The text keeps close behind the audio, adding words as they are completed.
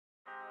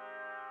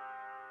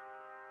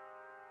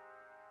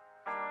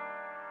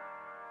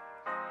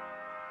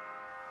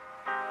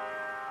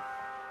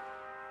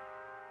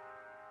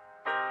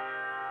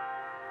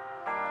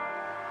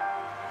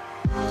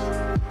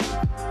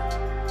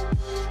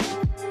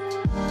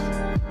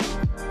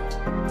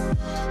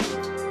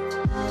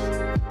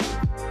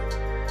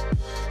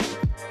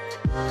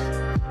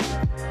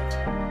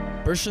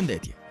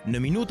Përshëndetje, në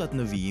minutat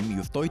në vijim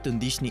ju ftoj të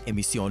ndiqni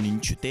emisionin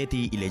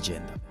Qyteti i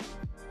legjendave.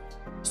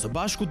 Së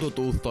bashku do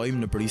të udhtojmë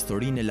në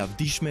përhistorinë e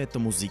lavdishme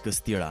të muzikës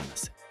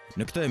tiranase.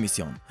 Në këtë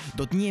emision,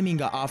 do të njihemi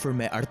nga afër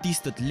me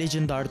artistët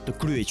legjendar të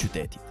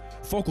kryeqytetit.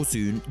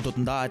 Fokusi ynë do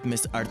të ndahet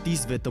mes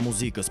artistëve të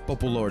muzikës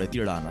popullore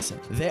tiranase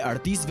dhe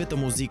artistëve të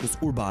muzikës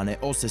urbane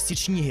ose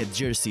siç njihet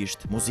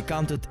gjerësisht,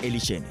 muzikantët e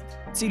liçenit.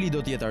 Cili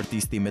do të jetë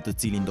artisti me të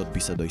cilin do të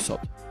bisedoj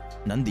sot?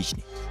 Na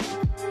ndiqni.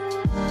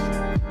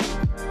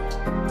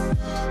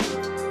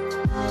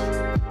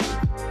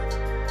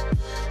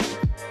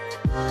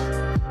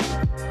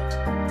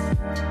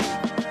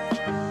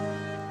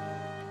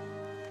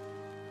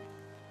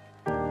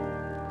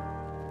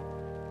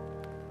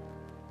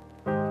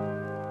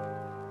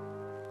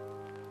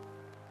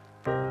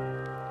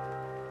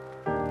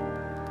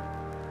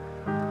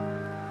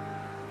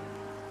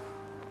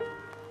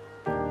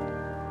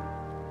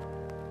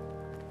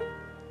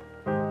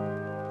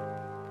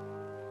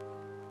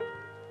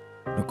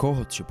 Në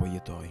kohët që po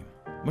jetojmë,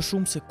 më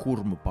shumë se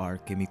kurrë më parë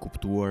kemi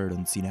kuptuar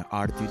rëndësinë e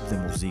artit dhe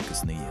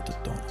muzikës në jetën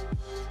tonë.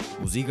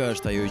 Muzika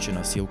është ajo që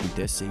na sjell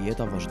kujtesë se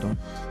jeta vazhdon,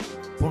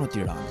 po në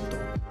Tiranën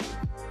tonë.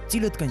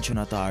 Cilët kanë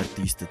qenë ata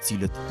artistë të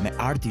cilët me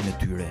artin e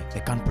tyre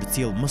e kanë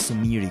përcjellë më së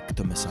miri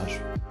këtë mesazh?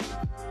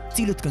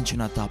 Cilët kanë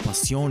qenë ata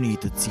pasioni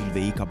i të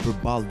cilëve i ka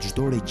përballë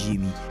çdo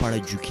regjimi,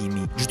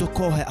 paragjykimi, çdo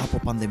kohe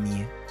apo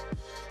pandemie?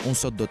 Unë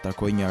sot do të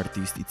takoj një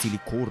artist i cili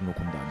kurrë nuk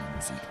u ndan në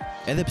muzikë.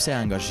 Edhe pse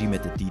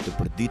angazhimet e tij të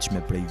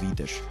përditshme prej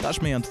vitesh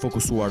tashmë janë të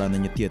fokusuara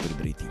në një tjetër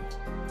drejtim.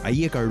 Ai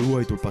e ka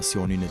ruajtur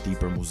pasionin e tij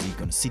për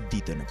muzikën si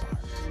ditën e parë.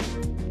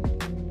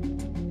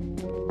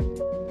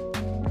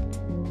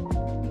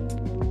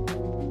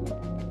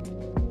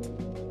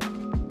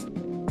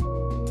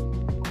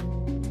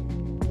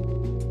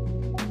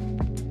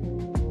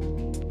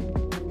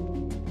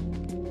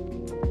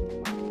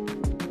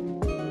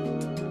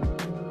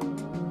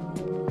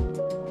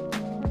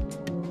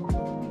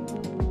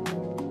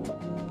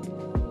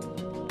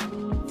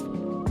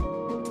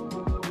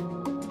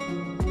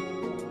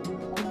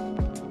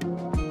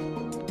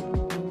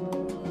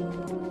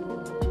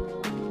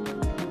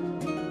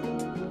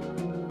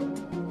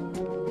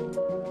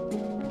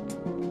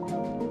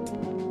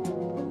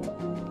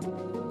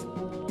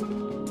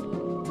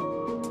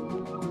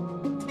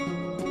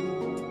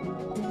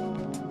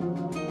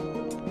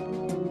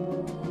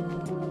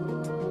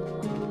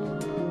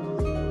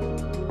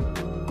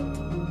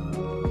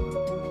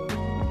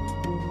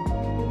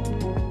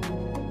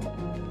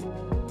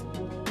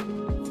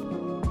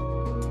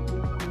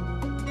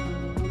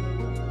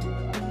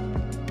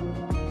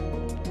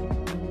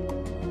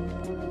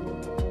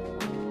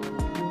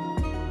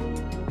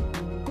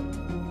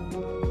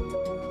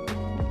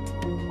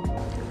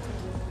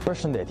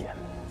 Përshëndetje.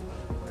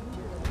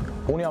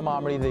 Unë jam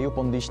Amri dhe ju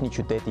po ndiqni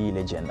Qyteti i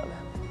legjendave.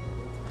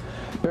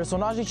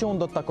 Personazhi që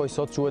unë do të takoj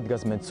sot quhet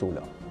Gazmend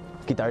Sulo,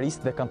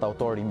 kitarist dhe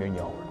kantautor i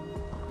mirënjohur.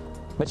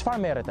 Me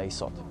çfarë merret ai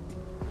sot?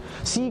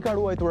 Si i ka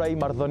ruajtur ai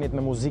marrëdhëniet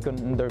me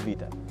muzikën ndër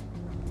vite?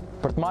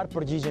 Për të marrë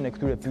përgjigjen e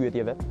këtyre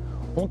pyetjeve,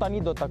 unë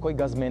tani do të takoj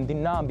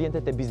Gazmendin në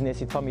ambientet e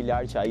biznesit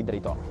familjar që ai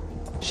drejton.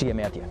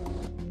 Shihemi atje.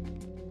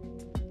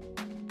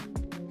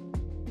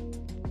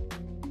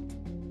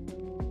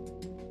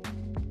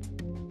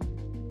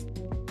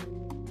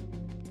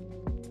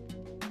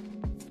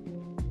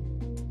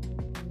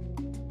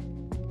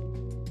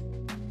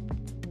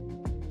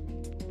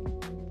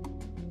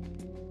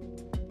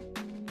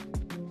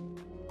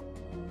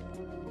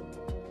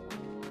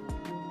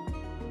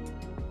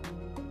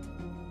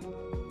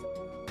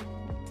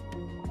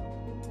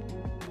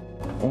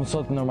 Unë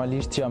sot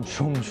normalisht që jam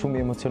shumë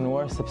i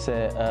emocionuar sepse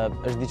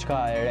është diçka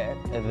e re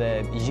edhe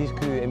gjithë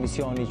ky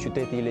emisioni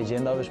Qyteti i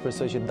legjendave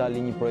shpresoj që të dalë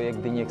një projekt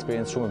dhe një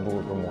eksperiencë shumë e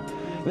bukur për mua.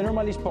 Dhe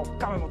normalisht po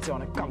kam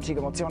emocione, kam çik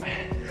emocione.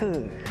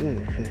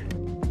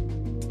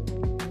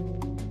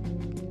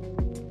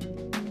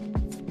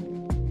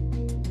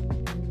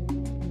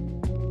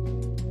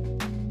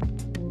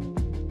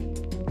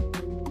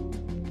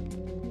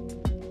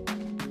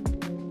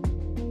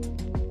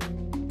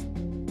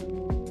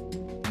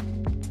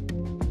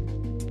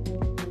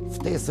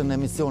 Ftesën në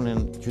emisionin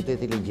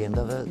Qyteti i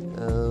legjendave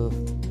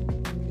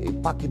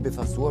pak i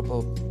befasuar, po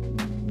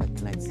me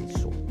kënaqësi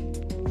shumë.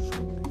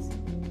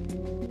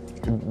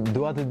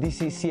 Dua të di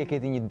si e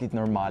keti një ditë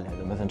normale,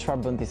 domethënë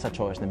çfarë bën ti sa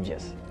çohesh në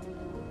mëngjes?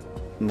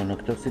 Në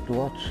këtë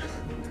situatë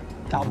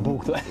Ta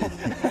bukë.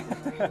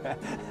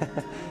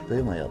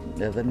 Po jo,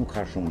 edhe nuk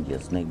ka shumë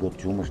mëngjes, ne gotë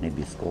qumësh, ne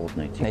biskot,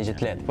 ne gjë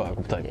të lehtë, po,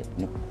 kuptoj.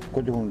 Nuk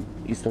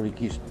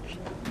historikisht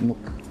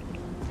nuk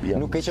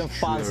e qenë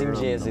fan si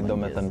mëngjesi,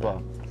 domethënë, po.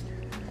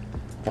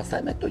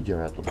 Pastaj me këto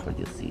gjëra të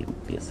përgjithësi,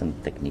 pjesën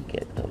teknike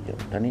këto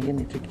gjëra. Tani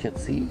jeni çik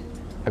qetësi.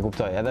 E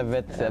kuptoj, edhe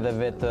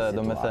vetë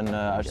domethënë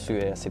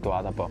arsye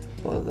situata, po.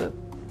 Po edhe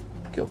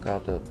kjo ka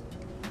të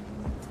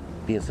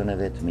pjesën e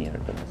vetë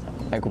mirë,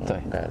 domethënë. E kuptoj.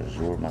 Nga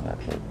zhurma nga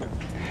këto.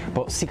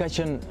 Po si ka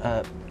qenë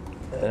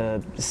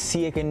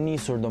si e ke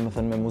nisur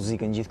domethënë me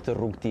muzikën gjithë këtë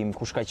rrugtim?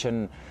 Kush ka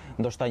qenë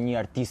ndoshta një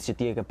artist që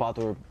ti e ke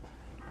patur,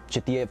 që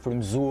ti e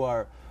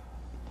frymzuar?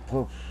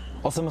 Po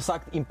Ose më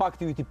saktë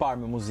impakti yt I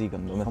parë me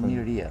muzikën, do të thënë.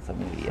 Fëmijëria.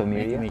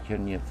 Ne kemi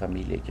qenë një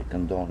familje që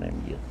këndonim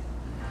gjithë.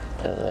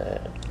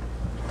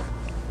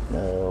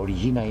 Edhe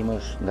origjina ime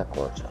është nga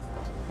Korça.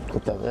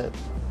 Edhe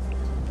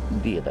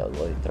dihet ajo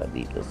lloj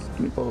traditës.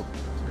 Po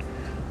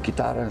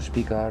kitara në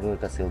shtëpi ka ardhur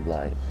ka sjell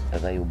vllai,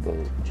 edhe ai u bë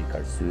çik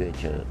arsye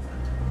që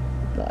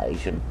ai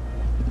ishte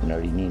në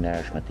rininë e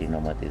hershme ti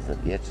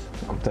 19 vjeç.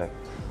 Kuptoj.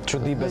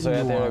 Çudi besoj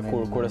atëherë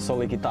kur e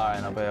solli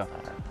kitaren apo jo.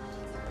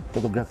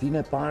 Fotografinë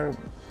e parë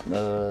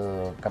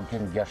kam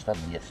qenë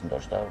 6-7 vjeç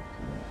ndoshta.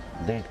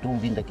 Deri këtu më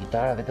vinte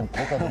kitara, vetëm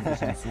koka do të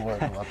ishte mësuar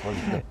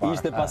akordet e parë.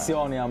 Ishte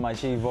pasioni ama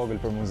që I vogël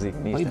për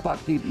muzikën. Po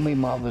impakti më I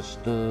madh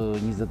është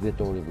 20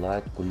 vjetori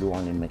vllajt ku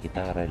luanin me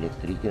kitara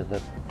elektrike dhe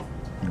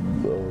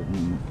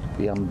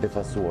jam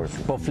befasuar.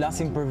 Po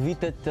flasim për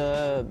vitet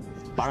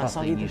para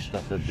sa vitesh?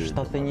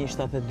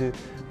 71-72.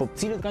 Po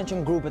cilët kanë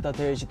qenë grupet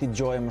atëherë që ti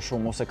dëgjoje më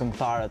shumë ose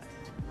këngëtarët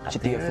që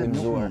ti e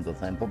frymëzuar? Nuk do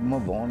them, po më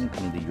vonë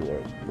kam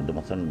dëgjuar.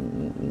 Domethënë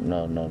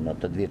në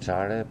 8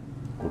 vjeçare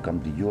kur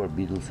kam dëgjuar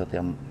Beatlesat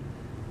jam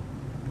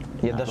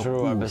Je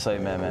dashuruar besoj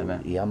me.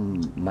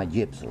 Jam ma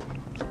gjepsur.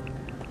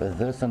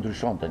 Dhe së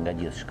ndryshonte nga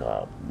gjithçka.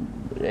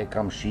 E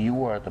kam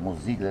shijuar atë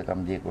muzikë dhe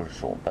kam ndjekur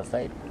shumë.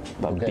 Pastaj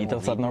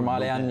Beatlesat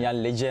normale janë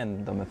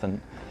legjend, domethënë.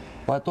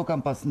 Po ato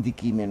kanë pas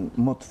ndikimin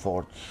më të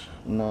fortë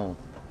në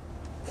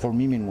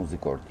formimin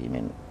muzikor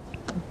timin.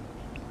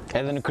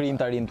 Edhe në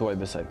krijimtarinë tuaj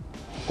besoj.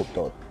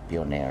 Kuptohet,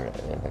 pioner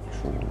edhe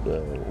kështu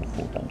u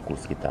futan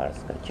kurs kitarës,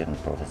 ka qenë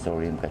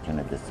profesori im, ka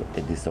qenë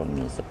Edison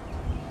Miso.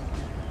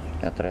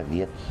 Nga 3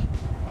 vjet,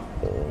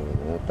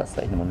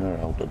 pastaj në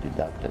mënyrë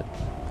autodidakte.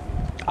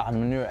 Në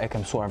mënyrë e ke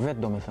mësuar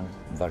vetë, domethënë.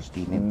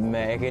 Vazhdimin.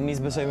 E ke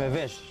nis besoj me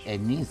vesh. E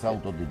nis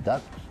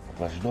autodidakt,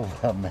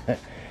 vazhdova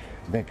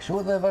me kështu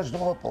dhe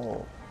vazhdova po.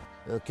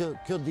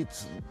 Kjo ditë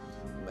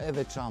e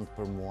veçantë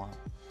për mua.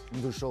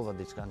 Ndryshova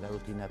diçka nga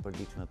rutina e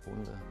përditshme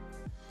punëve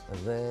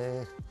dhe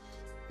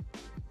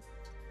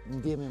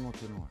ndjem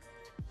emocionuar.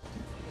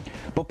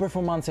 Po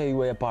performanca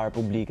juaj e parë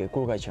publike,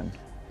 kur ka qenë?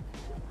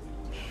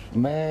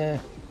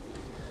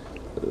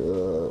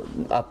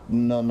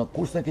 Në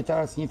kursën e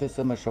kitarës një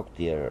fesë me shok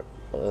tjerë.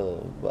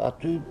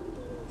 Aty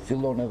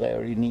fillon edhe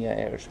rinia e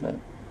hershme.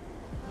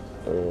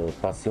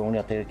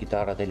 Pasioni atëherë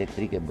kitarat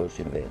elektrike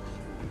bëshin vetë.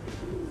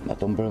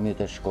 Ato mbrëmjet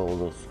e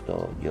shkollës, këto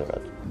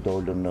gjërat,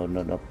 dolën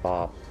në pa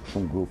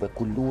shumë grupe,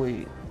 ku luaj,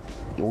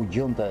 u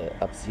gjënte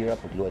hapësira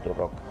për të luajtur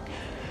rock.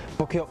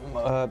 Po kjo,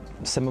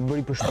 se më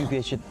bëri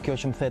përshtypje që kjo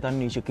që më the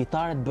tani, që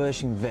kitaret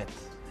bëheshin vetë.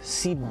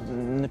 Si,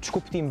 në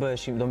ç'kuptim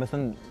bëheshin, do me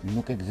thënë...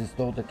 Nuk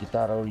ekzistonte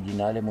kitara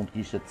origjinale, mund të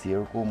kishte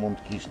cirku,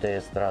 mund të kishte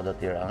estrada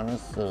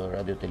Tiranës,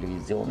 radio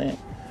televizione,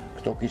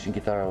 këto kishin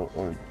kitara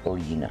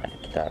origjinale,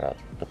 kitara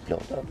të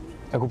plota.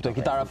 E kuptoj,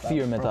 kitara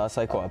firme të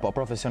asaj kohe, po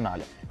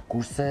profesionale.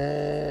 Kurse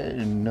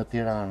në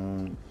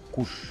Tiranë,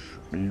 kush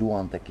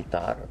luante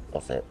kitarë,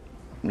 ose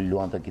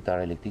luante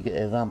kitarë elektrike,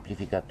 edhe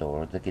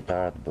amplifikatorët dhe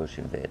kitarat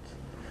bëshin vetë.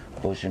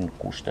 Bëshin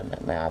kushte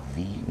me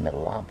avi, me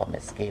lampa, me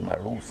skema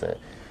ruse,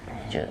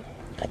 që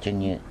ka qenë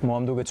një...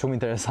 Mua më duket shumë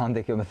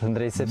interesante kjo me thënë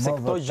drejtë, sepse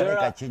këto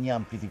gjëra... Ka qenë një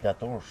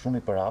amplifikator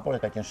shumë I përhapur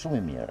e ka qenë shumë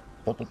I mirë.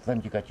 Po të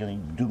them që ka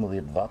qenë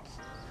 12 watt,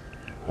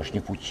 është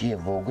një fuqi e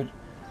vogël,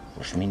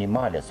 është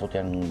minimale, sot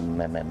janë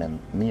me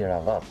mira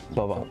watt.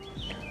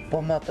 Po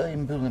me atë I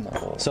mbyllim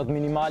ato. Sot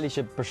minimali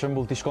që për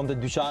shembull ti shkon te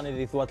dyqani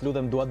dhe I thuat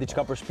lutem dua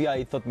diçka për shtëpi,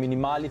 ai thot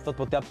minimali, thot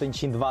po t'jap të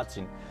 100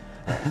 wattsin.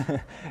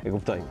 E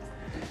kuptoj.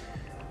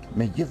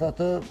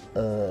 Megjithatë,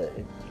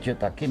 që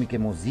ta kemi ke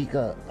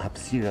muzika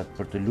hapësirat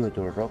për të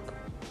luajtur rock,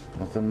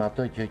 do të thënë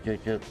ato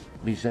që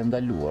ishte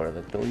ndaluar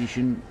dhe këto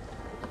ishin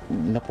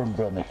në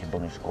përmbrëmje që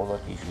bënin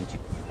shkollat, ishin që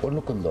por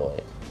nuk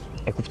këndohej.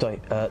 E kuptoj.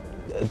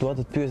 Dua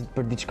të të pyes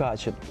për diçka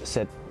që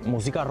se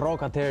muzika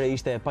rock atëherë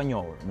ishte e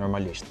panjohur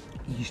normalisht.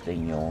 Ishte I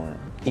njohur.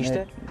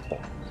 Ishte? Po.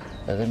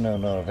 Edhe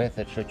në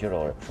rrethet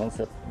shoqërore, për shkak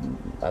se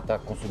ata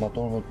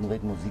konsumatorë më të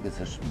mëdhenj muzikës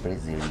është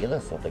brezi I ri edhe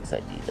sot e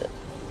kësaj dite.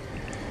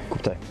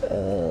 Kuptoj.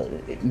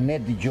 Ne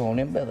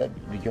dëgjonim edhe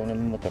dëgjonim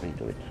më të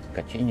rriturit.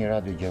 Ka qenë një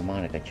radio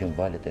gjermane, ka qenë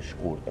Valet e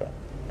Shkurtra.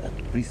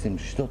 Prisim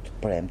çdo të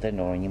premte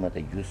në orën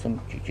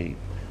 1:30 që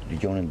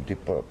dëgjonim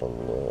Deep Purple,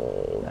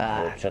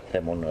 çfarë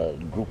themon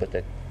grupet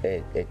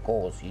e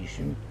kohës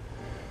ishin.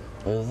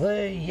 Dhe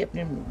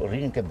jepnim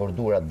rinin ke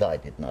bordura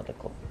dajtit në atë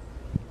kohë.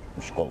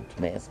 Në shkollë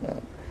të mesme.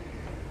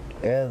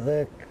 Edhe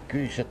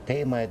ky ishte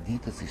tema e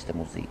ditës ishte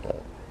muzika.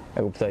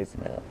 E kuptoj.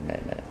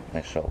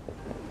 Me shokët,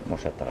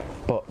 moshatar.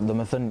 Po, do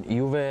me thënë,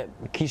 juve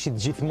kishit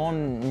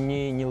gjithmonë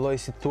një lloj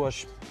si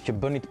thuash që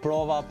bënit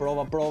prova,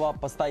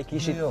 pastaj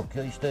kishit... Jo,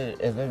 kjo ishte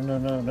edhe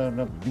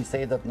në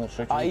bisedat në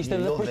shoqëri. A ishte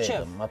edhe për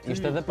qef?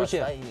 Ishte edhe për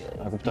qef.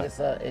 Pastaj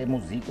pjesa e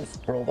muzikës,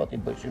 provat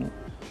I bëshin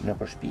në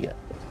përshpia.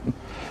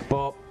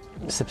 Po,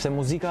 sepse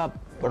muzika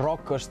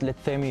rock është, le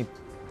të themi,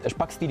 është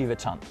pak stili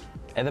veçantë.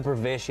 Edhe për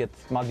veshjet,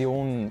 madje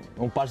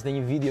unë pash dhe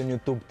një video në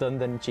YouTube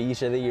tënden që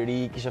ishe edhe I ri,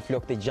 kishe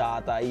flokë të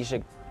gjata,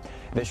 ishe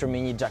veshur me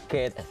një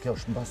xhaketë. Kjo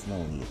është mbas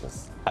 90-s.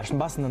 Është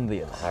mbas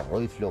 90-s.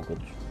 Harroj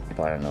flokët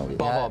para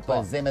 90-s. Po.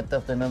 Zemet të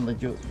 99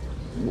 që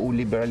u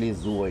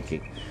liberalizua që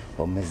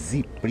po me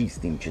zi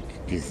pristim që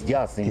t'i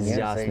zgjasin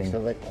njerë, se ishte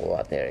dhe ko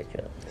atëre që...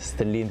 Së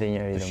të linte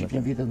njeri. Të shqip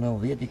në vitet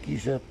 90 i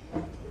kishe...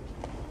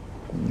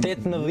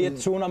 18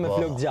 çuna me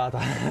flok gjata.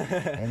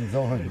 E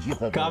ndohën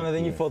gjitha të... Kam edhe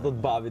një foto të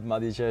babit,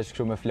 madje që është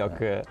kështu me flok...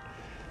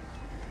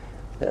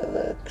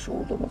 Edhe kështu,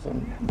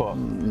 domethënë, Po.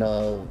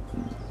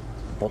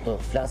 Po të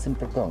flasim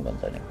për këngën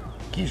tani.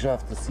 Kisha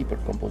aftësi për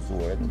të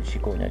kompozuar,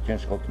 shikonja që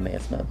në shkollë të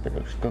mesme, për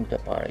këngët e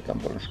para i kam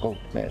bërë në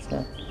shkollë të mesme,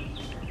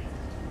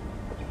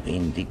 i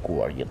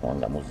ndikuar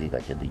gjithmonë nga muzika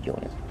që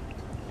dëgjonin.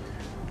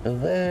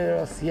 Dhe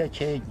rasia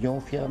që e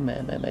njofja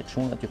me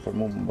çunat që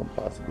formuam më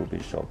pas grupi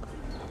Shok.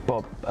 Po,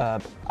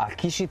 a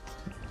kishit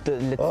të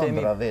le të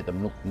themi... Ëndra vetëm,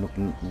 nuk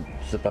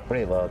se ta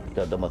preva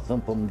këtë,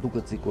 domethënë, po më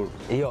duket sikur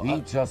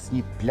hiç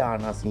asnjë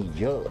plan, asnjë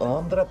gjë,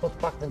 ëndra po të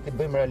paktën të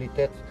bëjmë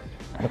realitet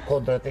në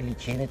kodrat e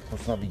liçenit kur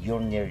s'na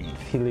dëgjon njeri.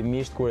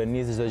 Fillimisht kur e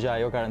nis çdo gjë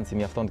ajo ka rëndësi,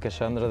 mjafton të kesh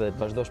ëndrë dhe të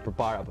vazhdosh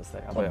përpara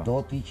pastaj, apo jo? Do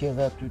t'i që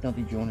edhe aty na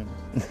dëgjonin.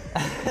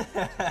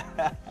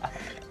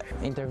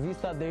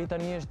 Intervista deri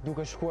tani është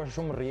duke shkuar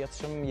shumë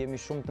rrjedhshëm, jemi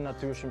shumë të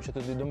natyrshëm që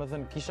të dy.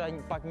 Domethënë kisha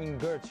pak një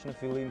ngërç në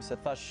fillim se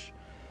thash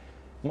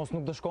mos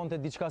nuk do shkonte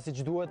diçka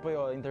siç duhet, po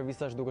jo,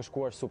 intervista është duke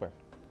shkuar super.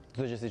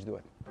 Çdo gjë siç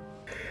duhet.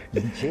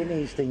 Liçeni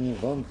ishte një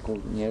vend ku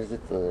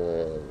njerëzit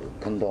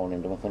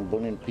këndonin, domethënë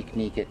bënin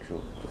piknike kështu.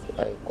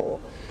 Ajo kohë.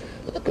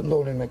 Dhe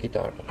këndonin me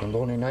kitarë,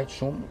 këndonin aq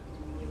shumë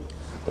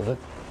dhe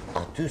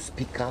aty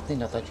spikatin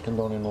ata që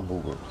këndonin më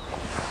bukur.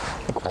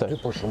 Aty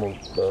për shembull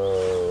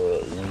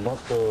më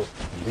të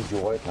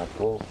dëgjuarit në atë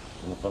kohë,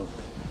 domethënë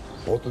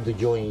po të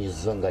dëgjojë një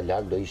zë nga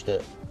lart do ishte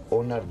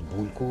Onar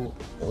Bulku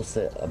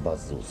ose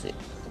Abazusi.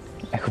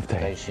 E kuptoj.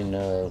 Ka ishin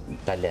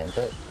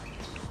talente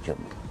që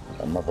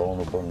më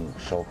vonë u bën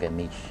shok e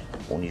miq,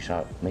 unë isha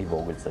më i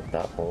vogël se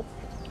këta, po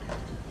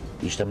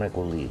ishte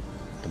mrekulli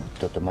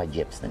të ma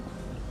gjepsnin.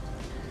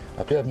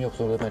 Aty jam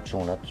njoftur edhe me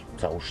çunat,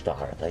 ca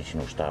ushtarë, ata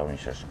ishin ushtarë, unë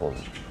isha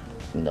shkollë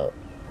në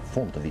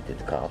fund të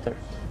vitit 4,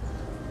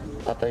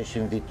 ata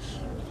ishin vit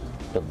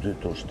të 2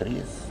 të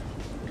ushtrisë,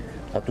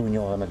 aty u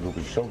njoha me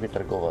grupin Shok, i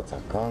tregova ca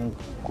këngë,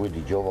 ku i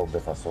dëgjova u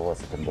befasova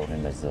se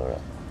këndonin me zëra,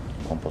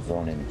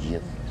 kompozonin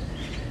gjithë.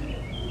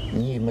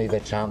 Një më i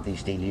veçantë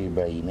ishte Ilir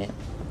Ibrahimi,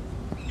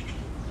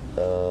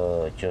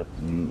 që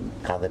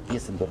ka dhe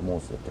pjesën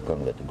ndërmuese të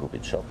këngëve të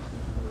grupit Shok.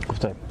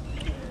 Kuptoj.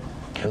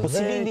 Po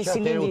si lindi?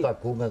 U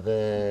takuam edhe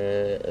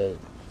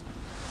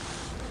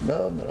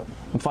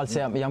Më falë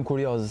se jam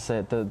kurioz se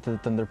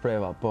të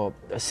ndërpreva, po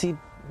si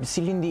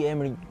lindi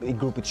emri i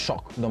grupit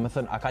Shok? Do me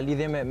thënë, a ka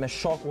lidhje me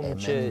shokun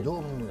që...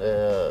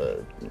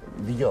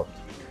 Dëgjoj,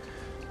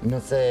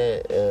 nëse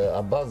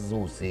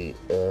Abazusi,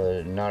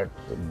 Nart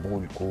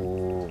Bulku,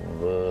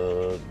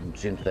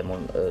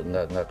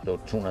 nga këto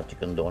çunat që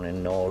këndonin,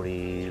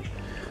 Nori,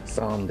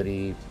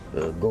 Sandri,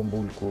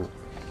 Gombulku,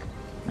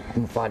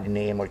 më falin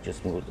e emër që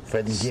s'mu...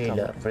 Fred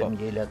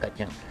Ngjela ka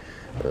qenë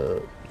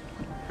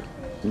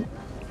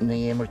në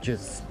emër që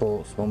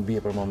s'po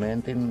mbije për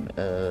momentin,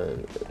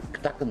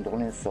 këta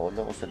këndonin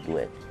solo ose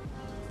duet.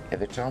 E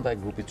veçanta e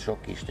grupit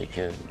Shok ishte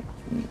që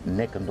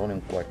ne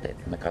këndonim kuartet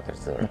me 4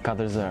 zëra.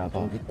 4 zëra,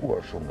 po.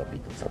 Ndikuar shumë nga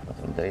Beatlesat, me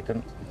thënë drejtën,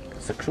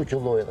 se kështu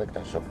qëlloi edhe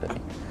këta Shok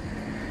tani.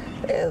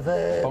 Edhe...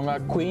 Po nga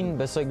Queen,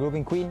 besoj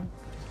grupin Queen?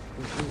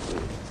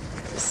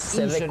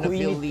 Se dhe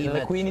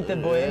Queenit e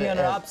Bohemian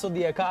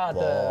Rhapsody e ka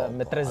atë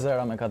me 3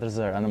 zëra, me 4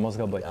 zëra, në mos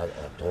gaboj.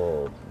 Ato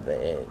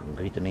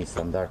ngritën një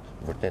standard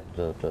vërtet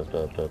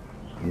të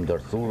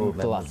ndërthurur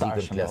me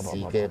muzikën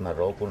klasike, me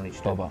rockun,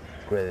 ishte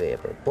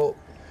kryevepër. Po,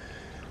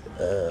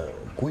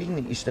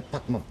 Queen ishte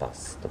pak më pas,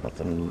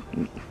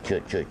 domethënë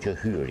që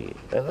hyri.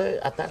 Edhe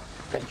ata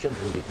kanë qenë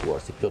të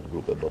ndikuar si plot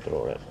grupe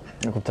botërore.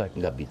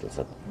 Nga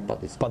Beatlesat,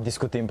 pa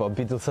diskutim, po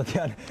Beatlesat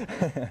janë.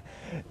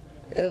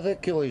 Edhe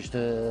kjo ishte,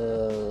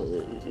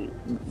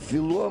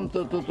 filluam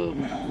të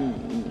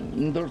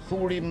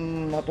ndërthurim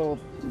ato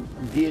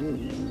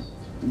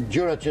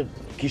gjëra që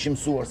kishim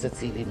mësuar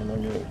secili në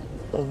mënyrë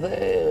dhe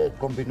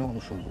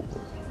kombinuam shumë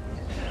bukur.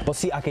 Po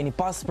si, a keni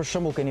pas, për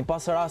shembull, keni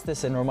pas raste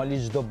se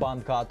normalisht çdo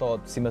band ka ato,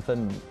 si më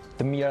thënë,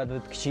 të mirat dhe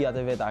të këqijat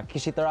e veta. A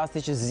kishit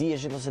raste që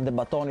ziheshit ose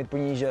debatonit për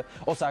një gjë,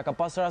 ose a ka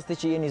pas raste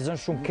që jeni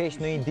zënë shumë keq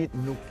në një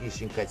ditë? Nuk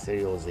ishin kaq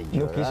serioze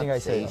gjërat,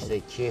 se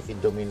ishte qefi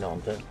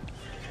dominante.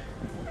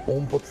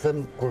 Unë po të them,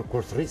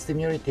 kur thristim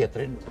njëri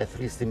tjetrin, e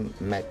thristim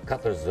me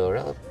 4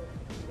 zëra,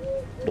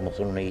 do më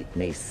thunë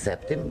në i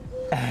septim,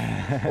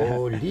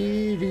 o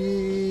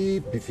liri,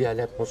 për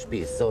fjallet po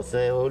shpis,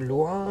 ose o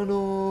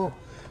luano,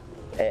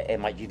 e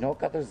imagjino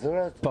 4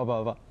 zërat?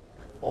 Pa.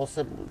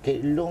 Ose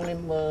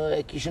lunim, e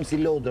kishim si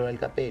loader El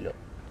Capello.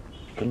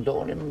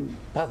 Këndonim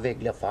pa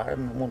vegla fare,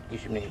 mund të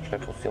kishim një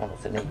perkusion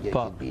ose një gjë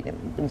që binim.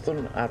 Do më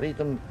thunë,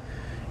 arritëm,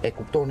 e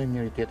kuptonim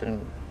njëri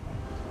tjetrin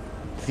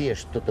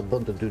thjesht të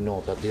bënte 2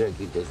 nota, direkt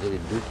i të zëri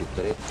 2, i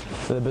 3.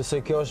 Dhe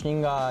besoj kjo është një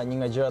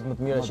nga gjërat më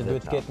të mira që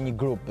duhet të ketë një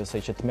grup,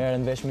 besoj që të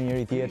merren vesh me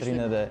njëri tjetrin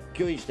edhe...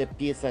 Kjo ishte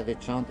pjesa e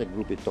veçantë e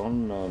grupit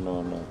tonë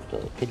në këtë.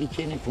 Ke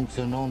liçeni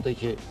funksiononte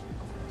që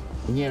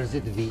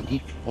njerëzit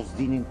vitit, po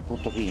s'dinin ku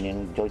të rinin,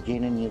 do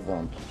gjenin një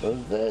vend.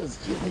 Dhe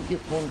zgjidhnin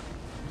gjithmonë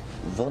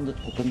vendet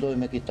ku këndoj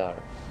me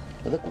kitarë,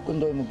 edhe ku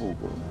këndoj me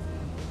bukur.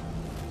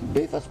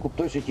 Befa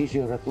s'kuptoj se që ishi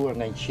rratuar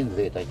nga 100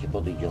 veta që po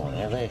dëgjoni,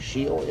 edhe e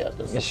shijoja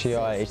atë. E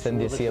shijoja, ishte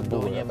ndjesi e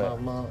bukur.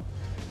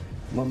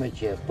 Më me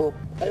qef, po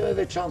ajo e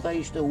veçanta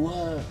ishte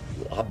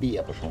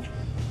habia për shumë.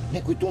 Ne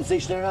kujtun se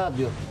ishte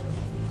radio.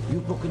 Ju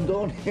po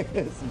këndoni,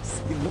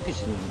 nuk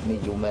ishin një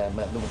gjume,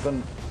 nuk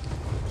kënë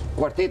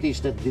Qyteti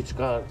ishte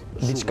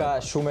diçka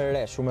shumë e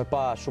re, shumë e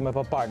pa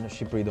parë në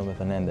Shqipëri, do me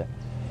thënë ende.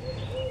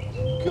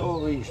 Kjo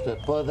ishte,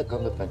 po edhe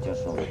këngët kanë qenë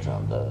shumë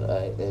veçanta.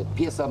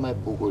 Pjesa më e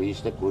bukur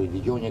ishte kur i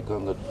dëgjonje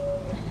këngët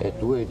e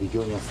tua, i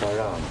dëgjonje në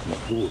Sarandë, në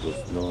Durrës,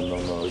 në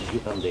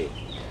gjithandej.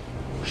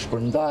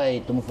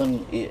 Shpërndaj, të më thënë,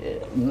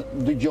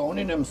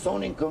 dëgjonin e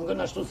mësonin këngën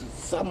ashtu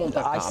sa mund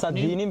ta kapnin. Aq sa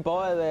dinin, po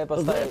edhe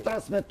pastaj. Dhe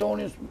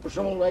transmetonin, për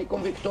shembull, ai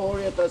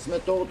konviktoria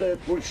transmetonte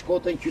kur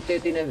shkote në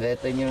qytetin e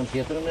vet, njërin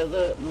tjetrën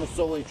edhe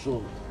mësohej kështu.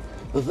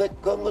 Dhe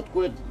këngët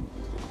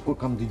kur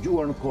kam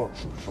dëgjuar në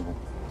Korçë, për shembull,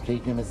 se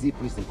ikën me zi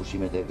prisnin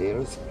pushimet e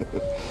verës,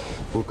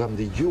 kur kam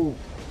dëgjuar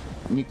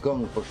një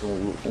këngë, për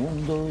shembull,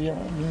 unë do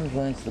jam një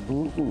vajzë të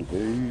bukur,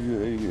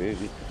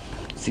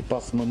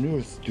 sipas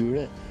mënyrës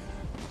tyre,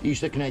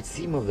 ishte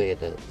kënaqësi më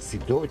vete,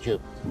 sido që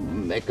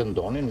e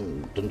këndonin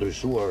të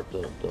ndryshuar të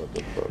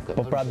këngën.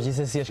 Po prapë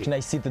gjithsesi është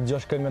kënaqësi të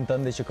dëgjosh këngën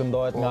tënde që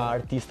këndohet nga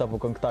artista apo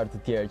këngëtar të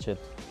tjerë që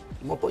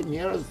po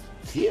njerëz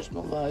thjesht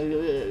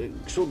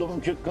kështu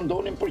domethënë që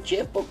këndonin për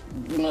qejf, po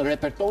në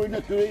repertorin e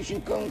tyre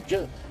ishin këngë që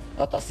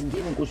ata si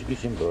ndinin kush i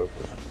kishin bërë.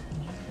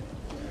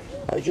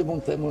 Ajo që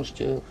mund të them është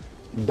që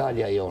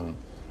dalja jon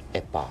e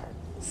parë,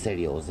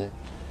 serioze,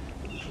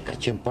 ka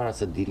qenë para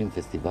se dilim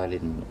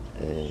festivalin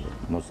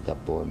mos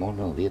gaboj, më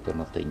në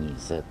 10-91,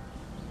 se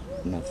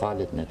në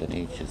falet në të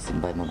një që si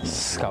mbaj më në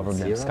s'ka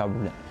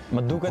problem.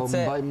 Më duket se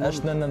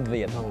është në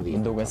 90,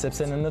 më duket,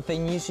 sepse në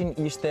 91-shin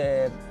ishte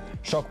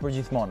shok për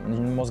gjithmonë,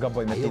 mos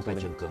gaboj me titullin. Ajo ka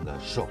qenë kënga,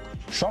 shok.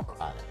 Shok?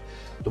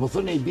 Do më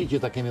thënë e i bi që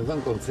ta kemi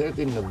dhënë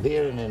koncertin në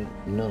verën e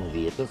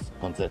 90-s,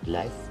 koncert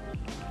live,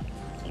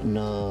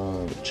 në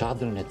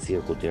çadrën e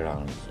cirku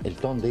Tiranës.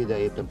 Elton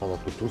Deda jepte në Pallat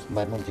Kulturës,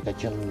 mbaj mend që ka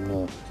qenë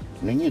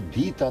në një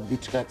ditë atë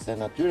diçka kësaj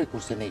natyre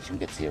kurse ne ishim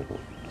ke cirku.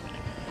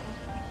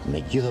 Me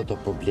gjithë ato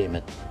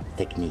problemet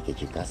teknike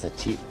që ka se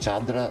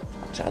çadra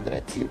e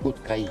cirkut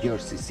ka i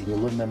gjërë si një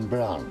lloj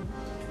membranë.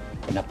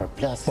 Na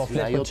përplas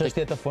ajo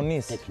çështje të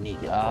fonisë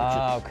teknike.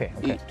 Okej.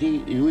 Ti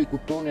ju i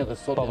kuptoni edhe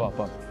sot.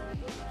 Po.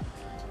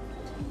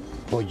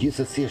 Po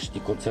gjithsesi është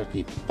një koncert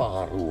i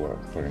paharruar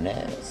për ne,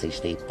 se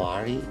ishte i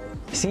pari.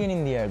 Si jeni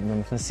ndjerë, do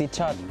të thënë, si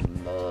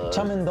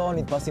ç'a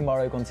mendoni pasi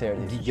mbaroi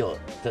koncerti? Dgjoj,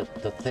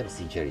 të them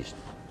sinqerisht.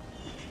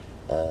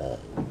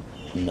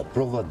 Në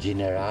provat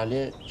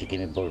gjenerale që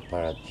kemi bërë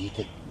para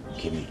dite,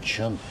 kemi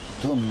qenë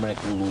të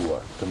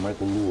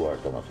mrekulluar,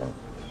 domethënë.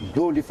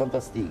 Doli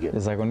fantastike.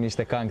 Zakonisht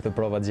e kanë këtë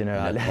provat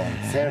gjenerale. Në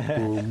koncert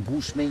kur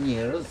mbush me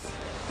njerëz,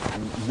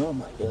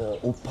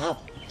 u pa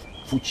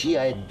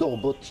fuqia e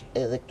dobët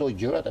edhe këto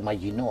gjërat,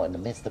 imagjinoa në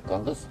mes të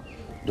këngës,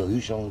 do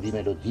hysha unë di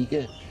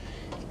melodike,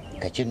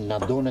 ka qenë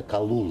Nadone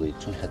Kallulli,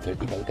 ka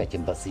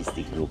qenë basisti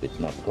i grupit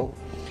në atë kohë.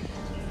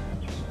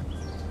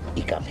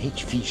 I kam heq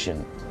fishen,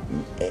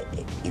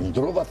 i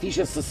ndrova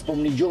fishen se s'po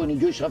më një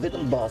gjojsha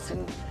vetëm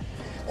basin,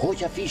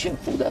 hoqa fishen,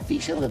 fuda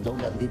fishen dhe do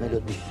nga ndi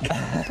melodike.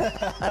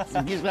 Si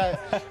kishma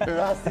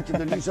rasti që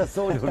do lysha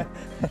solun.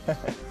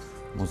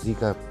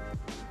 Muzika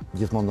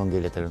gjithmonë do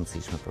ngelet e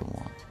rëndësishme për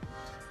mua.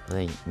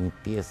 Dhe një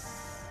pjesë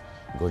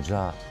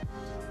goxha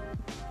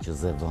që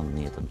zë vënd në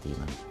jetën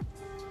time.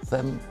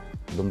 Them,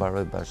 do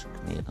mbaroj bashkë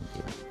në jetën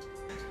time.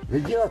 Dhe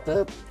gjithë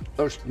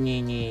është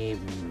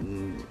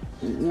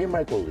një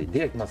mrekulli.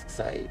 Direkt mas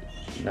kësaj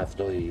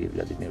naftoi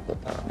Vladimir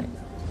Kotani.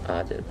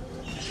 Hajde,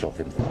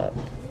 shohim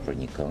për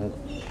një këngë.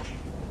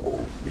 U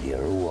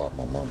lirua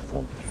më në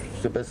fund,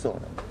 se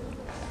besone.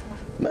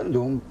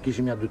 Mendum,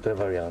 kishim ja 2-3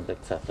 variante,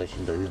 kësa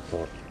thëshin ndërhyrë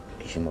fort.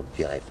 Kishim më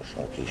t'jaj për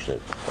shumë, që ishte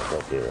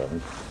të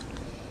rënd.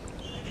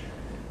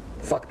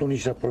 Fakt unë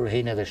isha për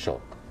hejnë edhe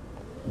shok.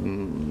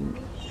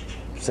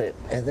 Se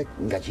edhe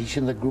nga që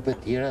ishin dhe grupe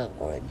tjera,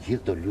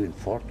 gjithë do luajnë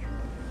fort,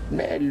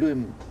 ne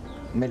luajmë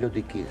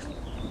melodikisht.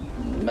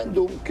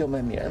 Mendum kjo më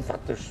mirë, në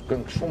fakt është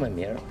këngë shumë e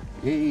mirë.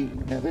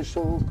 Edhe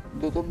shok,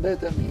 do të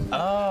mbetemi.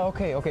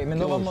 Okej,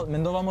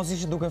 mendova mos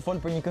ishit duke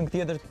folë për një këngë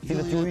tjetër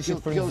cilët ju ishit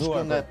fërgëzuar. Kjo është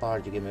kënga e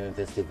parë që kemi në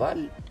festival,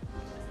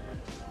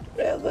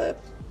 edhe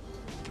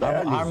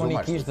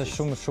harmonikisht dhe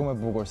shumë e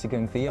bukur, si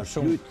këngë thjep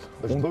shumë.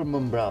 Është bërë më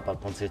mbrapa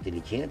koncerti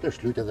liqenit,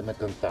 është luajtur edhe me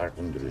këngëtarë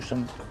të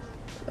ndryshëm,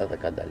 edhe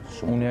ka dalë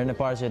shumë. Unë herën e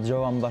parë që e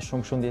dëgjova më dha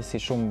shumë ndjesi,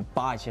 shumë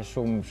paqe,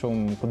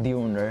 shumë ku di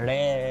unë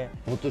re.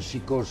 Po të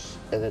shikosh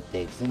edhe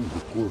tekstin,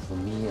 dikur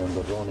fëmijë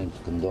ndërronin të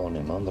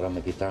këndonin, ëndra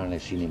me kitarën e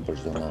shinin për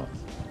çdo natë.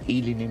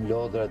 Ilinim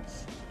lodrat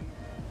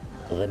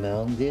dhe me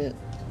ëndje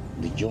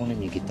dëgjonin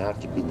një kitarë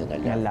që binte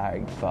nga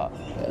larg, po.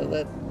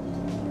 Edhe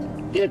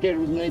tjetër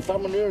në një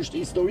farë mënyrë është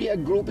historia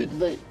e grupit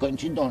dhe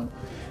koincidon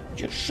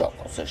që shok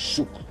ose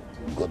shuk,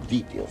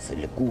 goditi ose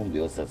lëkundi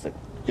ose se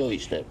kjo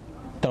ishte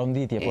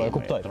tronditje, po e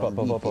kuptoj, po.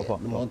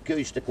 Kjo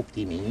ishte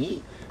kuptimi një,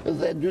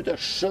 dhe dyta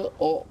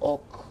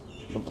sh-o-ok,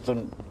 do të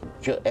thënë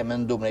që e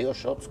mendum në jo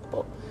shock, po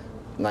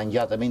nga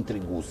ngjatë me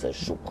intriguse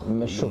shuk.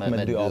 Me shuk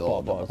me dy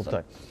o, po,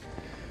 kuptoj.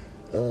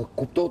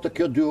 Kuptohet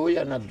kjo dy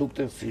oja na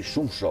dukte si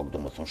shumë shok,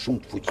 domethënë shumë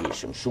të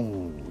fuqishëm,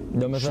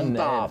 shumë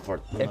të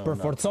afërt. E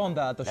përforconte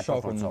atë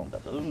shokun.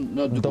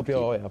 Në dopja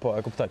oja, po,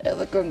 e kuptoj.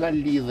 Edhe kënga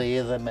lidhej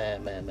edhe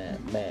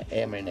me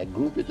emrin e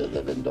grupit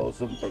edhe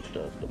vendosëm për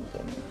këtë,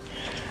 domethënë.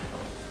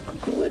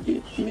 Nuk e di,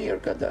 mirë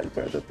ka dalë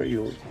për atë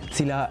periudhë.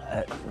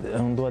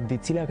 Unë dua të di,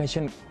 cila ka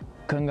qenë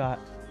kënga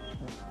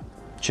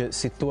që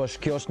si thua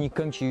kjo është një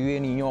këngë që ju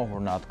jeni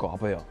njohur në atë kohë,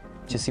 apo jo?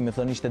 Që si më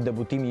thënë ishte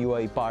debutimi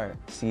juaj I parë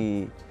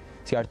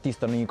si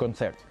artista në një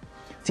koncert.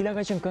 Cila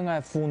ka qenë kënga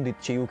e fundit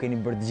që ju keni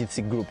bërë gjithë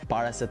si grup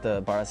para se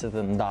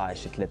të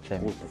ndaheshit, le të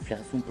themi? Kur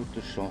përflasim për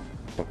këtë show,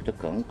 për këtë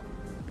këngë,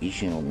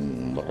 ishin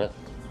rreth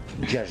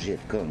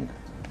 60 këngë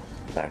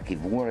të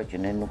arkivuara që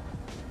ne nuk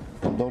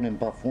këndonim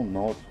pafund me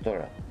orë të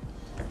tëra.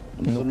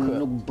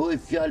 Nuk bëj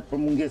fjalë për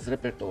mungesë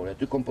repertori,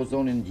 aty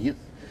kompozonin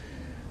gjithë.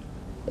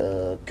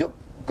 Kjo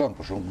këngë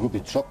për shumë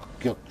grupit Shok,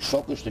 kjo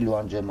Shok është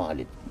Luan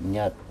Xhemalit,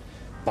 një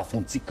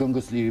pafundësi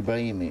këngës Lir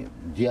Ibrahimi,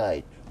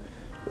 djajt,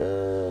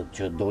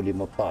 që doli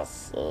më pas,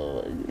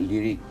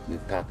 lirik,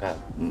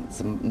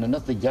 në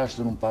 96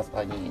 unë pas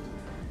pa një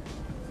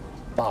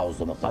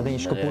pauzë, më thënë. Ate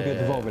një shkëputje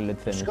të vogël, le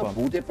të themi.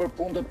 Shkëputje për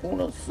punë të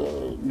punës,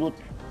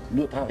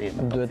 duhet haje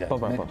me të fjallë.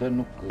 Me këtë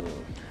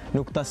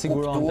nuk ta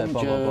siguronte,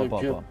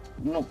 po.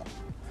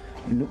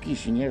 Nuk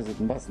ishi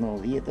njerëzit në bas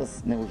 90-ës,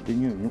 ne u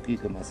shgënjym, nuk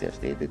ikëm asja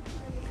shtetit.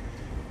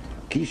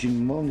 Kishin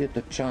mendje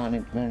të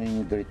çanin, të merrnin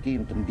një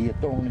drejtim, të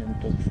mbjetonin,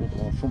 të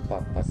kështu shumë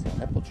pak pasion.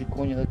 Po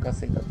shikonin edhe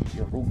kasetat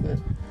ishin rrugëve.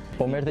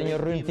 Po merrte një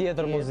rrymë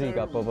tjetër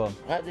muzika, po.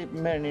 Hajde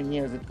merrnin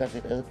njerëzit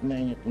kasetë, edhe të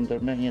merrnin të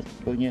ndërmerrnin të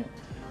bëjnë një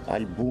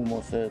album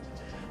ose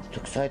të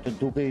kësaj të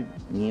dukej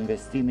një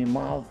investim I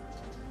madh.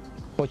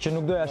 Po që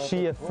nuk doja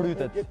shije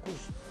frytet.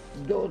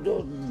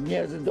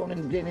 Njerëzit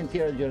donin blenin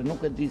tjera gjëra,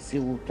 nuk e di si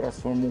u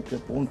transformu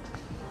kjo punë.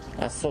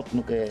 As sot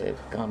nuk e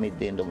kam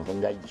idenë,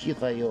 domethënë nga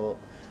gjithë ajo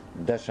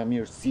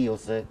dashamirësi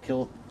ose kjo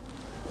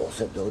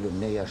ose dolëm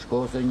ne jashtë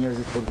ose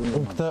njerëzit po duan.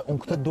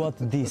 Unë këtë dua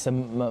të di se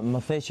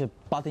më the që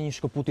pati një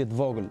shkëputje të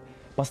vogël.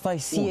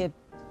 Pastaj si e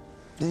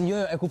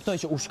e kuptoj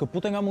që u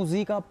shkëpute nga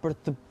muzika për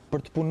të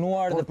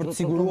punuar dhe për të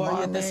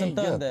siguruar jetesën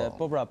tënde,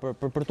 po pra,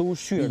 për të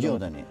ushqyer. Dgjoj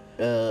tani.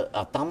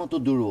 Ata më të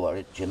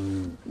duruarit që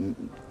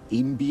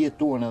I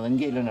mbjetuan edhe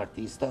ngelën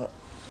artista,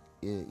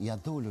 ja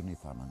dolën në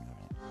farë mënyrë.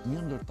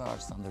 Një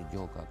ndërtar Sandër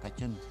Gjoka ka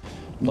qenë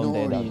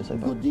Nori,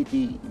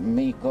 goditi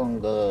me I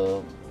këngë,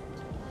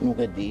 nuk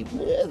e di,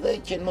 edhe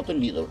qenë më të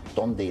lidhur.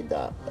 Ton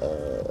Deda,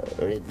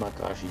 Red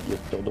Makashi,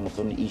 gjithë këto, do më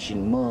thënë,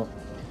 ishin më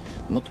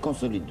të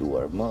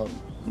konsoliduar,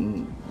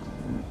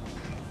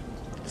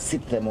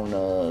 si të themun,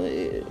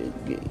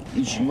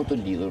 ishin më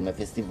të lidhur me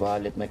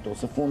festivalet, me këto,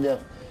 se fundja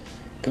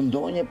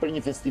këndonje për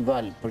një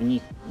festival, për një,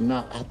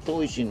 na ato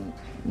ishin,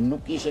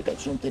 nuk ishe ka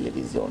shumë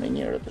televizione,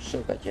 njërë të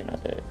shë ka qenë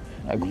atë,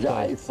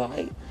 laj,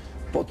 thaj,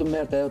 po të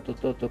merte ajo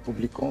të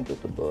publikonte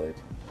të bëj.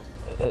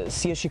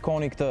 Si e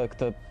shikoni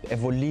këtë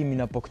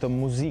evolimin apo këtë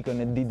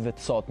muzikën e ditëve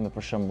të sotme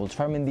për shembull?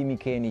 Çfarë mendimi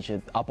keni që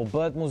apo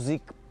bëhet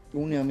muzikë?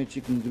 Unë jam I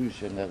çik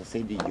ndryshe nga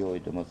se I dëgjoj,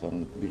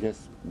 domethënë, biles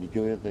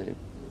dëgjoj edhe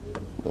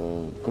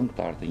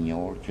këngëtar të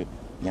njohur që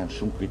janë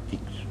shumë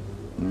kritik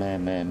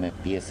me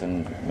pjesën,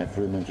 me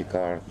frymën që ka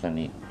ardhur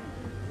tani.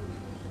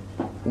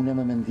 Unë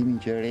me mendimin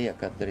që reja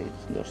ka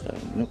drejt, ndoshta,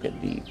 nuk e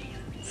di.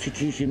 Si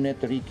që ishim ne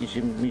të rik,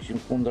 ishim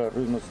kundra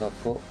rrymës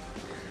atë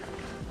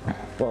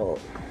po,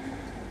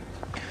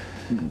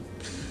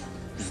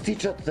 s'di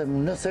që të them,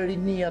 nëse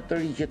rinia të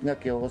riqet nga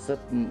kjo, ose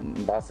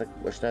mbase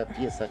është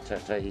pjesa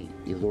që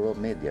I dhuro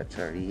media,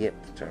 që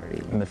rjet,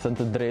 Me thënë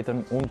të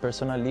drejtën, unë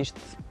personalisht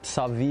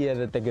sa vije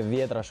dhe tek e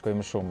vjetra shkoj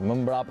më shumë, më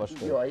mbrapa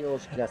shkoj. Jo, ajo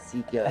është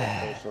klasikja,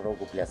 është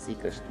roku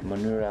klasik, është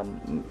mënyra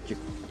që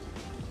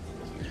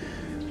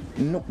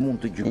nuk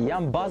mund të gjykoj.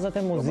 Janë bazat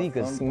e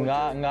muzikës,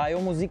 nga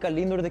ajo muzika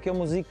lindur dhe kjo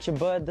muzikë që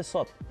bëhet dhe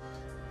sot.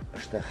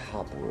 Është e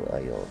hapur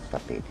ajo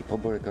tapeti, po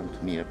bëre këngë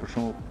të mirë, për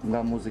shumë nga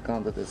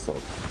muzikantët e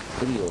sot.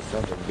 Trio,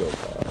 Sandër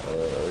Gjoka,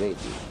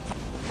 Redi.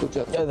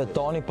 Edhe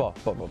Toni, po.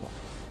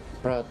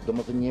 Pra, do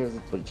më të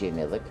njerëzit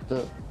pëlqejnë edhe këtë,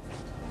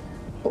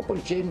 po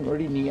pëlqejnë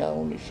rinia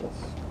unë I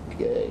shoh.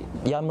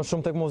 Janë më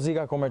shumë tek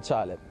muzika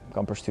komerciale,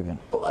 kam përshtypjen.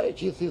 Po ajo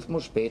që I thith më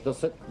shpejt,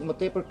 ose më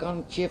tepër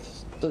kanë qef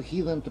të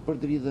hidhen të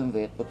përdridhen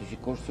vetë, po të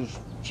shikosh se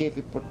është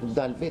qefi për të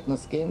dalë vetë në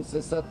skenë, se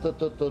sa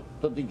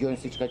të dëgjojnë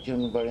si që ka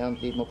qenë në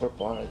varianti më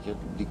përpara, që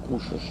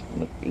dikush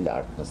është në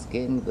lartë në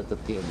skenë dhe të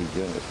tjerë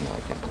dëgjojnë dhe të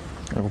maqen.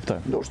 E kuptoj.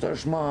 Ndoshta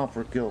është më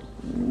afër kjo,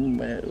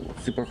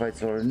 si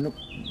përfaqësore, nuk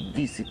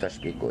di si ta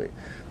shpjegoj.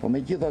 Po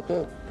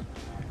megjithatë,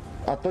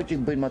 ato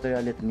që bëjnë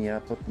materialet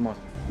mira, po të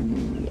marrë.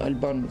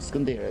 Alban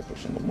Skëndere, për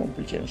shembull, më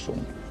pëlqen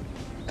shumë.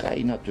 Ka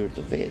I natyrë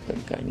të vetën,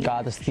 ka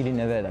atë stilin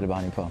e vet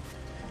Albani, po.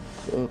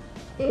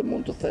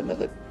 Mund të them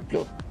edhe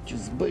plot që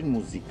s'bëjnë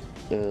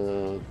muzikë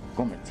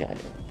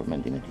komerciale, për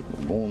mendimin tim.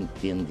 Mund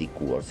të jenë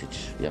ndikuar, siç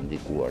janë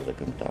ndikuar dhe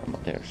këngëtarë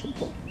më të hershëm,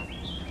 po.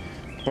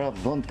 Pra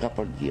vend ka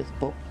për gjithë,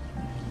 po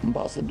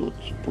mbase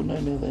duhet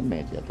punojnë edhe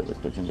mediat, edhe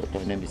këto që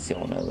ndërtojnë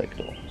emisione edhe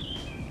këto.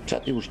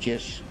 Çati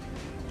ushqesh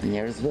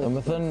njerëzve. Do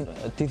me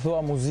thënë, ti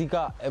thua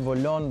muzika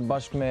evolon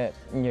bashkë me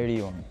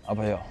njeriu,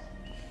 apo jo?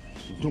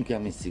 Nuk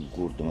jam i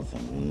sigurt, do me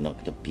thënë, në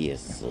këtë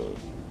pjesë,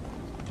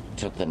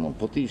 që të mund,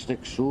 po ti ishte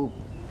kështu,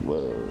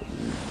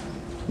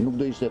 nuk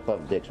do ishte pa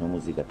vdekshme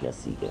muzika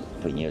klasike,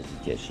 për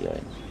njerëzit që e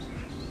shijojnë.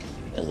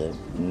 Edhe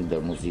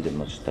ndër muzikën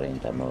më të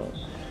shtrenjta,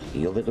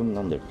 jo vetëm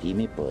nga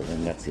ndërtimi, po edhe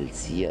nga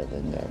cilësia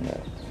dhe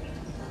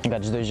Nga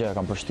çdo gjë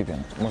kam përshtypjen.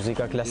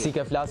 Muzika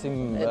klasike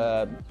flasim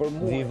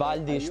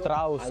Vivaldi,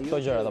 Strauss, këto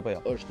gjërat apo jo?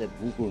 Është e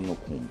bukur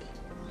nuk humb.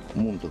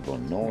 Mund të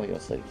vonoj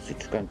ose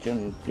siç kanë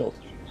qenë plot,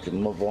 që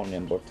më vonë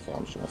janë bërë të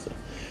famshëm ose.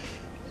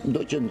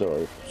 Do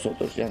qëndroj,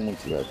 sot është janë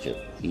mundësirat që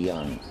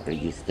janë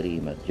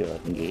regjistrimet,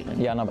 gjërat ngelen.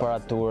 Janë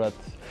aparaturat.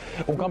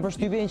 Unë kam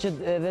përshtypjen që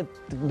edhe,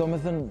 do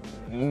me thënë,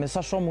 me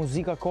sa shoh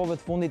muzika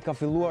kohëve të fundit ka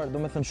filluar, do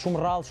me thënë,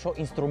 shumë rrallë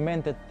shoh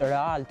instrumentet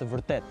real të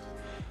vërtet.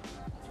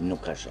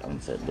 Nuk ka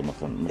shanse, do më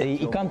thënë.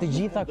 I kanë të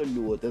gjitha. Do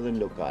luhet edhe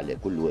në lokale,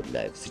 ku luhet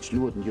live, siç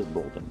luhet në gjithë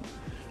botën.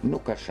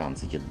 Nuk ka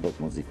shanse që të bëhet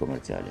muzikë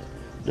komerciale.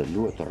 Do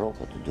luhet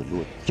rockot, do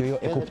luhet. Jo,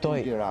 e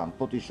kuptoj. Edhe në Tiranë,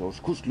 po ti shohësh,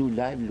 kush lu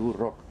live, lu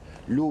rock,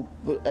 lu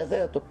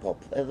edhe ato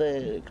pop,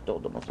 edhe këto,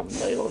 do më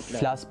thënë. Ajo është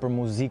live. Flas për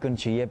muzikën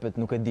që jepet,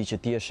 nuk e di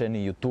që ti e sheh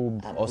në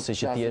YouTube ose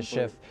që ti e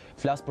shef.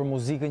 Flas për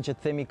muzikën që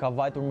themi ka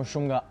vajtur më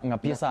shumë nga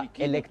pjesa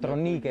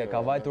elektronike,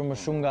 ka vajtur më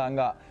shumë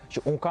nga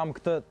që unë kam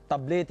këtë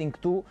tabletin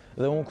këtu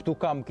dhe unë këtu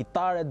kam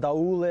kitare,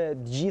 daulle,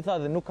 gjitha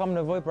dhe nuk kam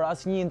nevojë për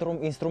asnjë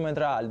instrument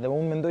real dhe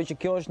unë mendoj që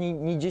kjo është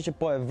një gjë që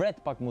po e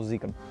vret pak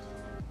muzikën.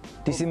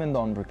 Ti si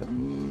mendon për këtë?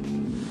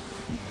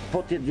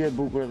 Po ti gjë e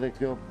bukur edhe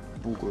kjo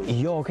bukur.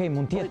 Jo, okay,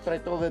 mund të jetë. Po i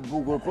trajtove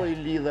bukur, po i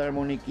lidhe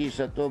harmonikisht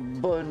ato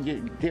bëhen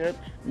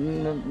tjerët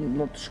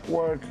në të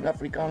shkuar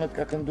afrikanët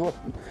ka kënduar.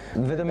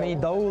 Vetëm me i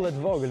daulle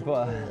të vogël,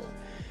 po.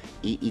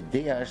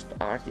 Ideja është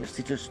arti,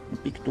 siç është në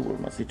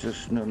pikturë, siç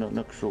është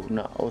në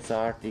kështu, ose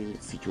arti,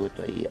 si quhet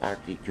ai,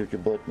 arti që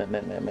bëhet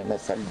me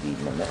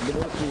salvim,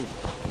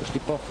 është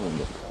i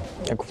pafundit.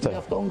 E kuptoj.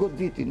 Mjafton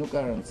goditi, nuk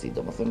ka rëndësi,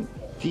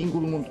 domethënë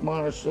tingull mund të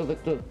marrësh edhe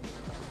këtë.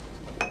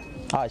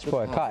 Aq po,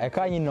 e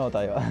ka një notë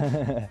ajo.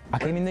 A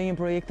kemi ndonjë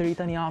projekt të ri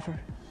tani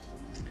afër?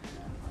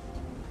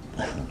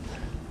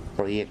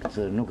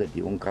 Projekt nuk e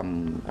di, un kam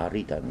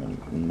arritur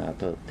në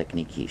atë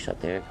teknikisht,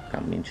 atëherë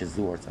kam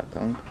incizuar ca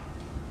këngë.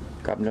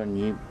 Kam lënë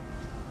një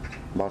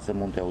base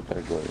mund t'ja u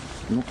tregoj.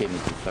 Nuk kemi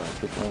të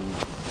thënë,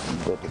 unë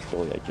do të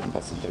shtoja që në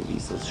pas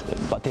intervistës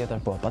shkojmë.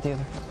 Patjetër, po,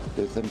 patjetër.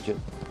 Do të them që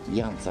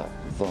janë ca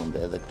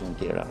vende edhe këtu në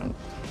Tiranë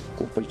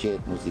ku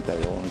pëlqejt muzika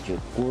jonë që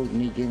kur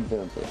një gjën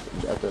vend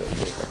atë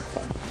gjëra të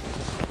fanë.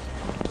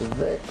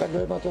 Dhe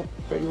kalojmë ato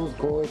periudhë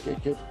kohe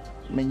që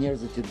me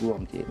njerëzit që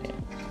duam të jemi.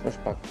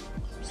 Është pak,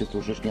 si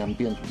thosh, është një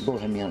ambient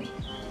bohemian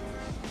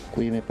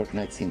ku jemi për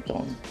kënaqësinë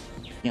tonë.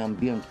 Një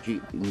ambient që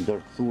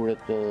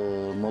ndërthuret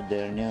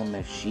moderne, me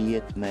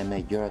shihet,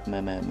 me gjërat,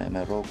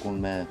 me rockun,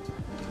 me...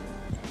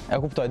 E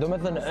kuptoj, do me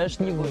thënë,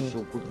 është një...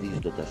 Kur të vish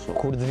do të shoh.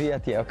 Kur të vi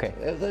atje, okej.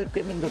 Edhe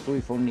kemi ndërtu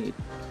i fonit,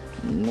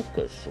 nuk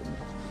është shumë.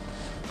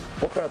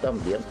 Po pra atë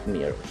ambient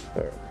mirë është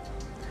për...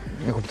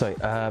 E kuptoj.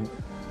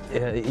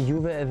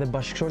 Juve edhe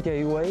bashkëshortja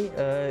juaj,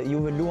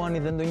 juve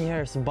luani dhe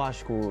ndonjëherë së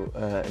bashku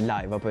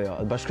live, apo jo?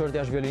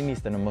 Bashkëshortja është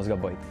violiniste në mos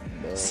gaboj.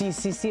 Si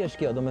është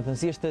kjo, do me thënë,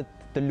 si është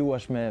të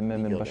luash me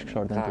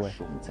bashkëshortën tuaj? Ka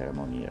shumë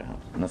ceremonira.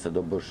 Nëse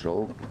do bësh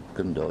show,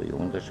 këndoj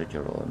unë dhe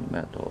shoqërohem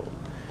me ato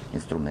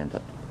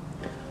instrumentat.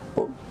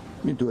 Po,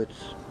 mi duhet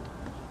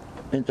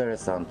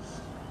interesant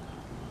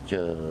që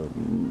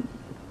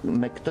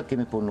me këtë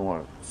kemi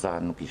punuar sa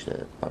nuk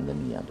ishte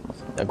pandemia, do më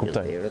thënë. E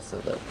kuptoj.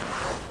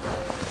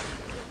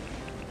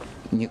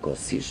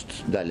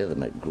 Njëkohësisht dalë edhe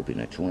me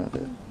grupin e çunave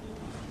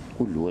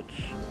ku luhet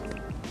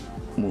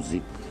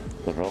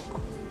muzikë rock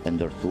e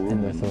ndërthurur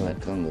me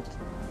këngët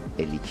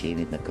e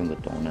liçenit, me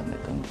këngët tona,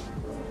 me këngë.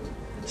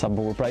 Sa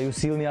bukur, pra ju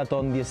sillni ato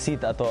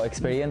ndjesit, ato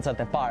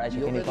eksperiencat e para që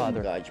keni patur.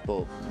 Jo vetëm kaq,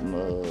 po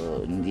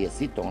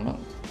ndjesit tona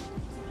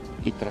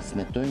i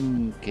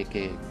transmetojmë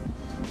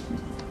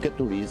ke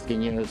turistë,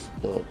 ke njerëz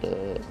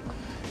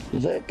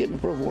dhe kemi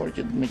provuar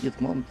që me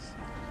gjithmonë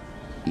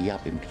i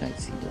japim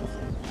kënaqësi,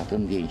 atë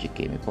ndjenjë që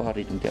kemi, po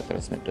arritëm t'ja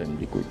transmetojmë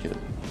dikujt që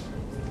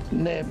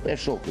ne e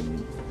shohim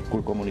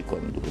kur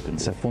komunikojmë duke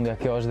kënduar. Se fundja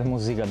kjo është dhe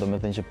muzika, do me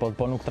thënë që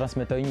po nuk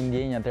transmetoj një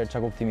ndjenjë, atëherë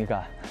çka kuptimi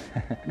ka.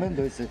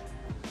 Mendoj se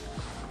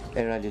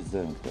e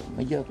realizojmë këtë.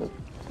 Megjithatë,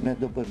 ne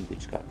do bëjmë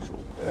diçka kështu.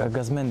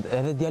 Gazmend,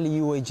 edhe djali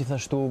juaj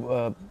gjithashtu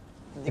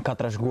ka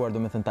trashëguar, do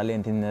me thënë,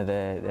 talentin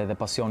edhe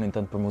pasionin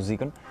tënd për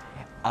muzikën.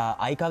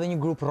 Ai ka dhe një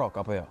grup rock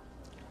apo jo?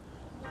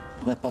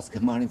 Me pas ke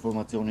marrë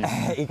informacionin.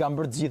 I kam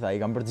bërë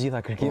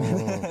gjitha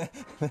kërkimin.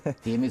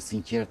 Të jemi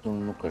sinqert,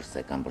 unë nuk është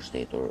se kam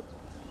mbështetur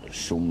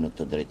shumë në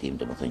të drejtim,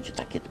 do më thënë që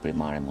ta ketë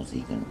primare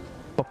muzikën.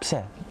 Po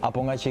pse?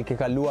 Apo nga që ke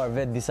kaluar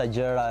vetë disa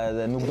gjëra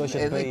edhe nuk do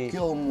që të bëj... Edhe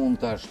kjo mund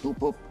të ashtu,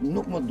 po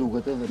nuk më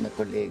duket edhe me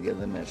kolegë,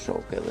 edhe me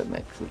shokë, edhe me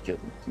kështu që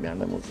janë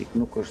me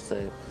muzikë, nuk është se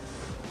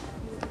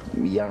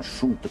janë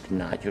shumë të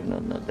kënaqur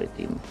në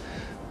drejtim.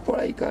 Por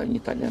ai ka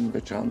një talent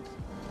veçantë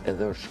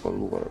edhe është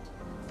shkolluar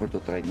për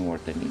të trajnuar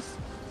tenis.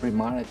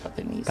 primare ka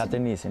tenisin. Ka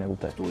tenisin, e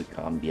kuptoj. Këtu i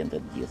ka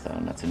ambientet gjitha.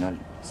 Nacional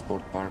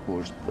Sport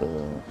Parku është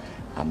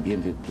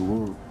ambienti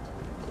dur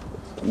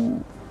ku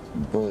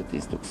bëhet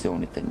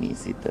instruksioni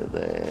tenisit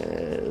edhe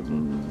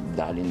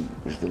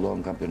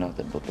zhvillohen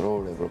kampionatet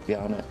botërore,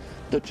 evropiane,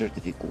 të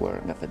certifikuar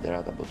nga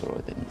Federata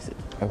Botërore e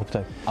Tenisit. E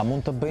kuptoj. A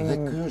mund të bëjmë... Dhe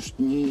kjo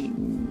është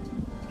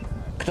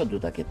këto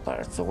duhet ta ketë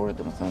paraçore,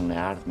 domethënë e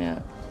ardhmja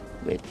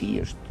e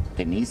tij është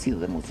tenisi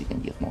dhe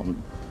muzikën gjithmonë.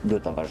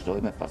 Duhet ta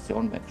vazhdoj me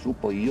pasion, me kështu,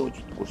 po jo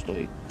që të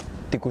kushtoj.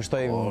 Ti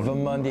kushtoj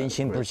vëmendje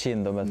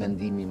 100%, domethënë.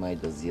 Mendimi më i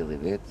do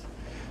zgjidhë vetë,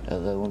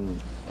 edhe unë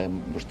e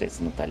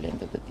mbështes në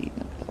talentet e tij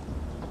në këto.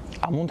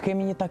 A mund të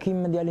kemi një takim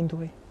me djalin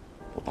tuaj?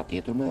 Po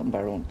patjetër më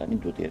mbaron, tani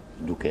duhet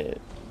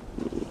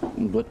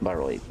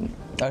mbaroj.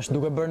 Është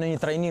duke bërë në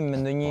një trajnim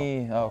me ndonjë...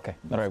 Okej,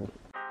 në rregull.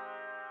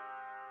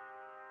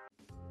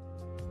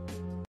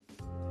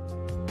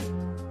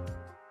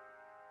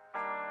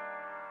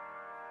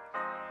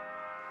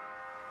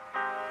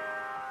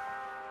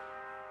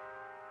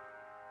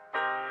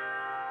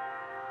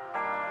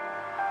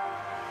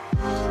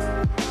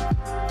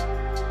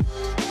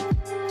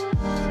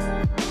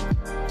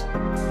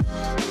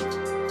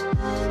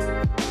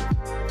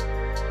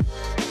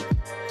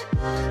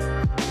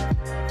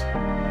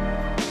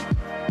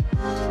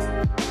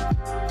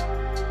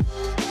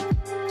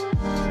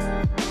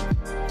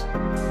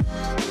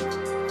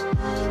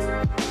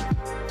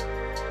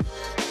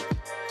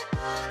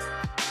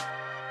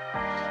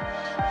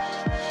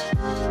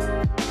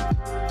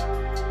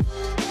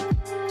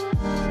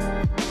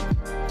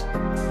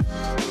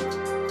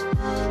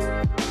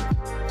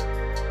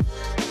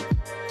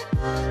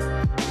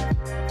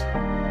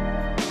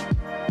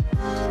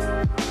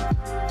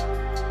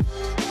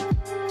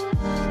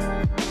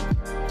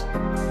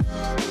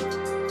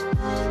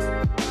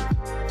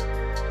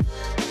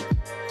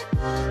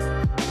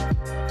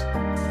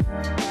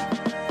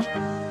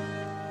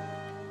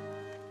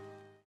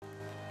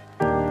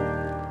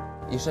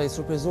 Isha i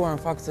surprizuar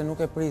në fakt se nuk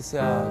e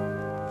prisja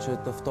që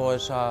të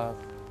ftohesha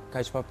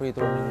kaq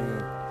papritur në një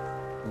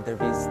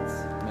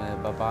intervistë me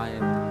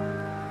babain.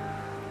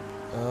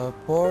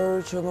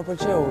 Por që më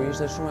pëlqeu,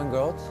 ishte shumë e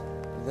ngrohtë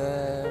dhe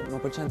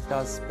më pëlqen të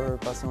flas për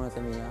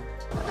pasionet e mia.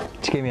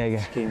 Ç'kemi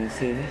Ege? Kemi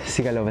si?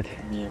 Si kalove ti?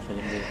 Mirë,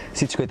 faleminderit.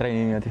 Si të shkoi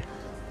trajnimi aty?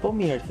 Po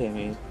mirë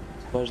themi.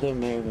 Vazhdojmë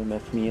merremi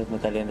me fëmijët,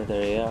 me talentet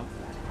e reja.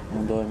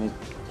 Mundohemi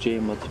të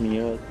gjejmë më të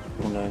mirët,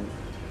 punojmë.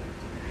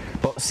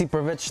 Po si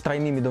përveç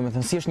trajnimit,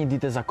 domethënë, si është një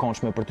ditë e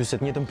zakonshme për ty, se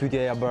të njëjtën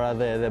pyetje ja bëra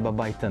edhe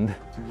babait tënd?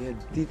 Një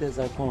ditë e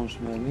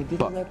zakonshme. Një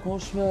ditë e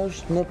zakonshme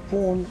është në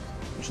punë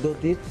çdo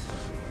ditë.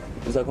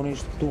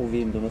 Zakonisht këtu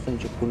vim,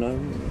 domethënë që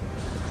punojmë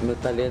me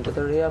talentet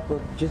e reja, por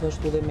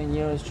gjithashtu edhe me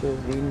njerëz që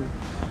vinë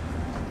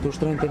të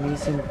ushtrojnë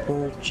tenisin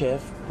për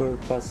qef, për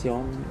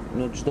pasion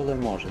në çdo lloj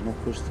moshe,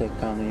 nuk është se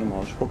ka ndonjë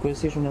moshë, por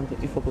kryesisht unë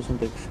i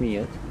fokusoj tek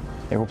fëmijët.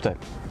 E kuptoj.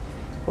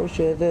 Por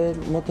që edhe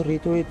më të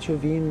rriturit që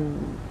vinë,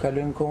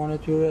 kalojnë kohën e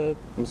tyre,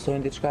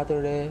 mësojnë diçka të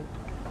re.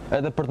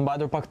 Edhe për të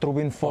mbajtur pak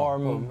trupin në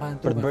formë,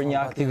 për të bërë një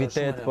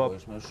aktivitet, po.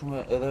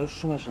 Edhe është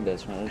shumë e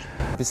shëndetshme.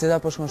 Biseda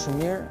po shkon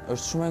shumë mirë,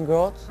 është shumë e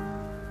ngrohtë,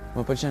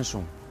 më pëlqen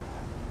shumë.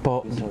 Po,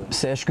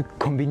 se është ky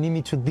kombinimi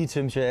i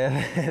çuditshëm që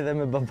edhe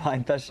me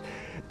babain tash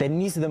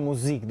tenis dhe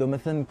muzikë,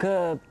 domethënë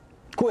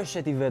ku e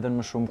sheti veten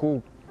më shumë? Ku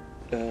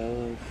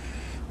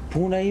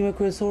puna ime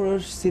kryesore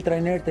është si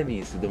trajner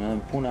tenisi,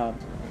 domethënë puna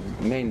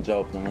main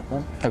job,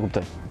 domethënë. E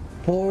kuptoj.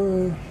 Por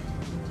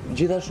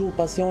gjithashtu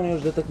pasioni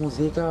është dhe tek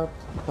muzika,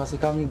 pasi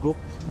kam një grup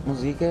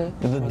muzike.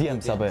 Dhe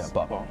djems apo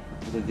jo? Po,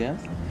 dhe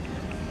djems.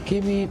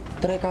 Kemi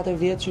 3-4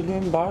 vjet që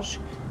luajmë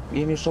bashkë,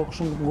 jemi shok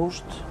shumë të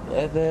ngushtë,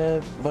 edhe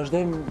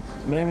vazhdojmë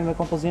merremi me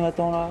kompozimet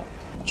tona.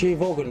 Që i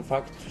vogël në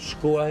fakt,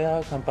 shkruaja,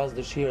 kam pas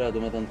dëshira,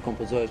 domethënë të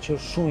kompozoja që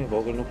është shumë i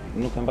vogël,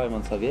 nuk e mbaj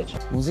mend sa vjeç.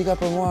 Muzika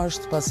për mua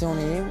është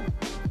pasioni im,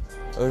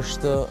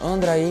 është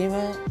ëndra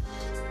ime,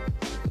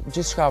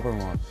 gjithçka për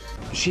mua.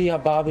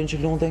 Shija babin që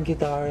lunte në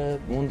kitare,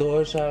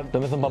 mundohesha...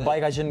 Domethënë babai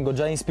ka qenë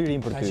goxha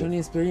inspirim për ty. Ka qenë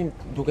inspirim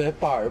duke e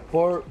parë,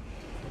 por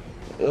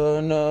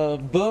në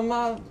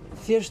bëma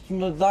thjesht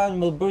më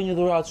bërë një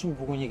dhuratë shumë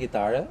bukur një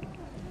kitare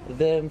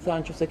dhe më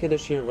thanë që ke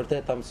dëshirë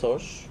vërtet ta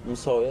mësosh,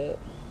 mësoje,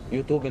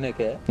 YouTube-in e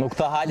ke. Nuk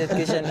të halet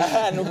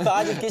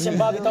kishen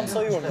babi ta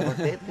mësoj unë.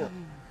 Vërtet kjo.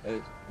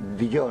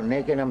 Dgjoj, ne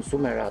kena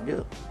mësuar me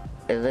radio,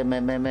 edhe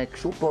me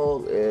kështu,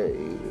 po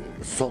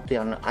sot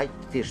janë aq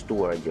të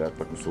thjeshtuara gjërat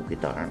për të mësuar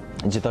kitarën.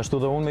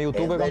 Gjithashtu dhe unë me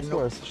YouTube e kam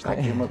mësuar. Ka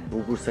që më të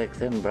bukur se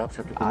kthen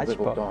mbrapsht aty ku nuk e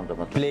kupton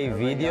domethënë. Play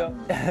video.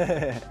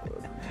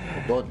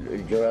 Do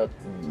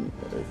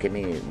gjërat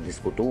kemi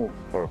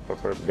diskutuar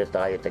për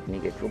detaje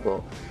teknike kështu,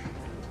 po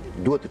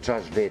duhet të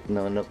çash vetë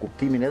në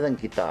kuptimin edhe në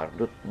kitarë,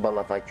 duhet të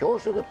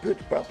ballafaqosh edhe pyet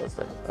prapë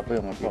pastaj, apo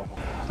jo më po.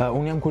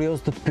 Unë jam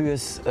kurioz të të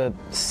pyes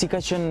si ka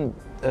qenë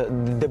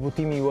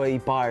debutimi juaj i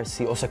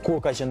parë ose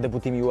kur ka qenë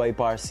debutimi juaj i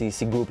parë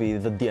si grupi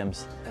The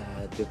Djems?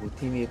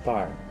 Debutimi i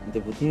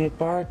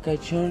parë ka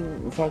qenë,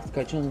 në fakt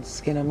ka qenë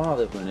skene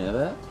madhe për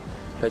neve,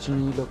 ka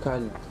qenë një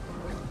lokal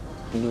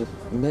në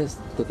mes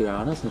të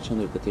Tiranës, në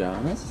qendër të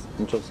Tiranës,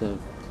 nëse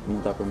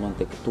mund ta përmend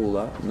tek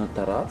Tulla në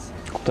terracë.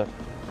 Kuptoj.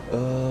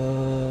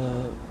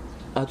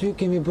 Aty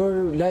kemi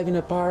bërë live-in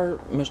e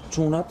parë me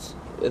çunat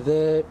dhe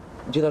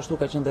gjithashtu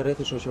ka qenë dhe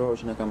rrethi shoqëror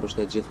që na ka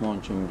mbështetur gjithmonë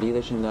që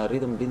mblidheshim dhe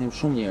arritëm mbledhim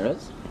shumë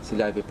njerëz, si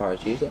live i parë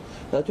që ishte.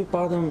 Dhe aty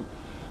patëm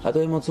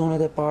ato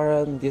emocionet e para,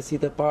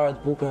 ndjesitë e para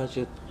të bukura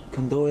që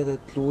këndoje dhe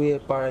të luje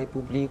para i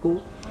publiku,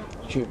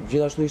 që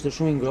gjithashtu ishte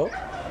shumë i ngrohtë.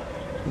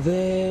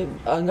 Dhe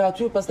nga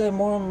aty pastaj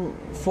morëm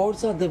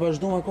forca dhe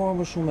vazhduam akoma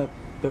më shumë me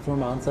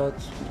performancat,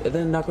 edhe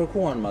na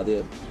kërkuan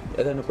madje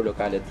edhe në për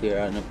lokale të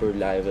tjera, në për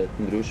live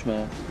të ndryshme,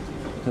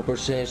 në për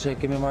sheshe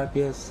kemi marrë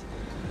pjesë.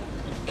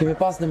 Kemi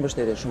pas një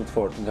mbështetje shumë të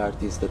fortë nga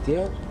artistë të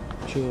tjerë,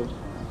 që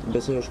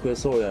besoj është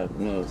kryesorja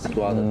në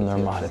situata të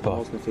normale, po.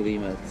 Mos në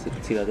fillime,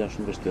 të cilat janë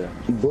shumë vështira.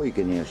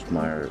 Bojkeni është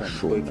marrë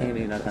shumë.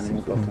 Bojkeni na kanë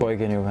ndihmuar.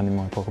 Bojkeni ju kanë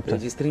ndihmuar, po kuptoj.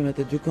 Regjistrimet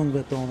e dy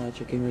këngëve tona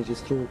që kemi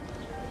regjistruar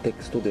tek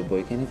studio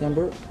Bojkenit janë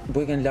bërë.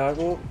 Bojken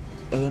Largo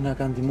na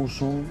kanë ndihmuar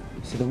shumë,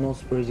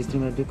 sidomos për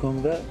regjistrimin e dy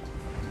këngëve.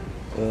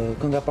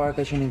 Kënga e parë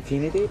ka qenë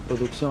Infinity,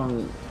 produksion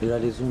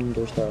realizuar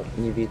ndoshta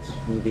një vit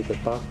e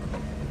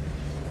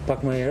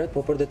pak më herët, po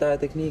për detaje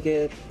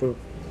teknike, për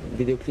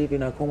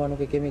videoklipin akoma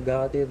nuk e kemi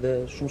gati dhe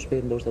shumë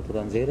shpejt ndoshta po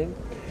ta nxjerrim.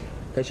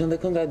 Ka qenë dhe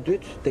kënga e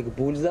dytë tek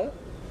Bulza,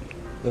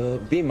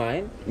 Be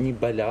Mine, një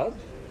balad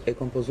e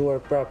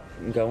kompozuar prap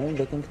nga unë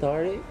dhe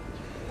këngëtari.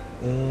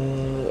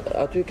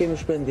 Aty kemi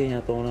shpreh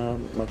ndjenjat tona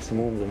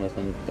maksimum,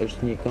 domethënë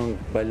është një këngë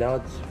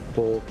balad,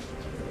 po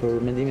për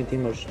mendimin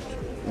tim është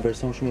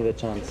version shumë i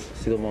veçantë,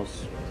 sidomos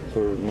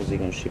për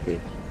muzikën në Shqipëri.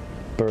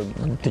 Për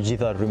të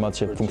gjitha rrymat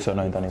që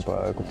funksionojnë tani, po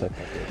e kuptoj.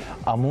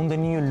 A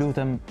mundeni ju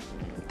lutem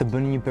të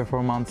bëni një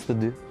performancë të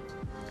dy?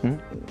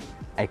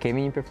 E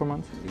kemi një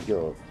performancë? Jo,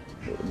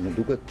 më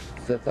duket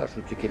se thashë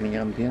që kemi një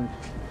ambient.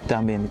 Të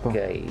ambienti, po.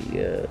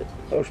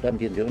 Është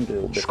ambienti unë dhe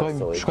u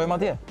befasoj. Shkojmë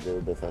atje? Dhe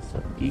u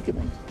befasoj. Ikim.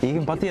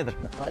 Ikim patjetër.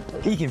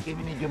 Ikim.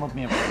 Kemi një gjë më të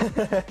mirë.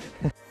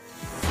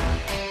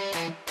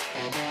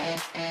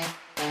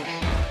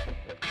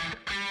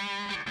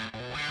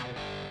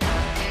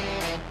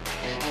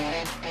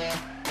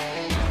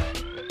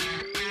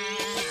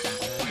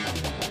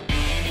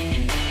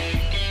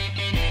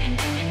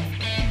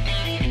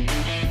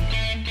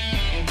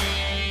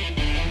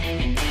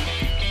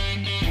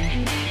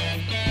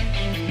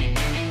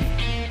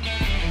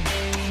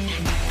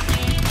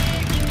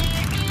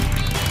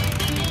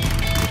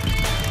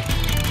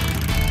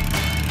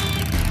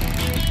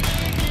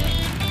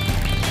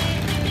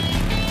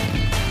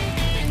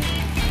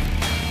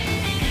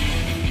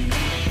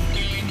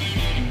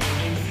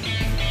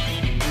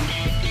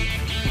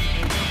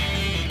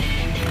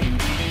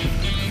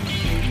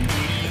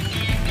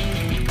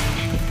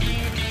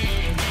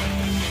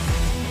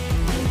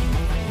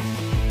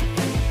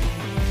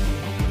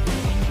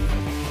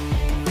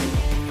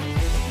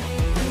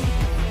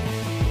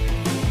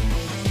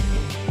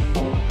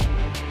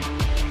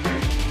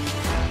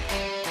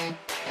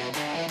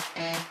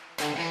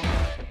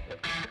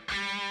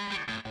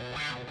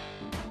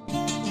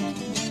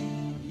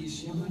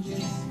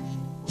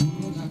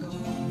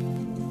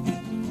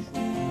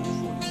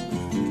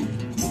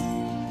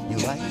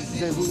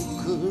 Se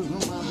bukur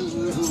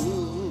madhuru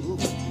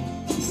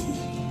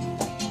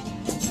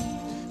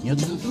një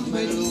të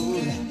me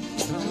lule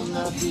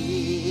trëndafila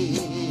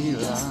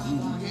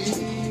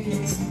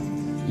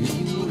një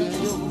lule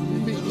jo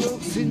mbi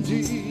gjoksin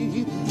ti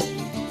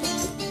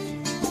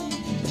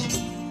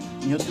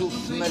një të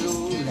me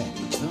lule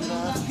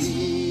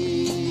trëndafila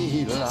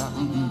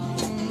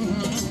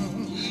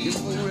një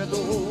lule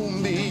jo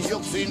mbi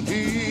gjoksin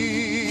ti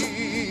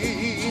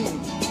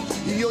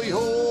jo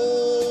jo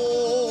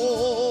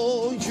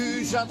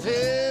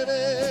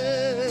Qytetere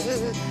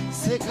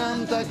se kam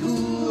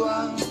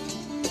takuar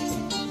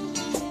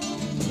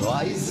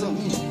vajzën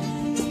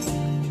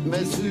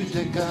me sytë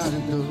e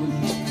kardën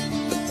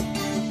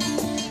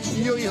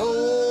jo jo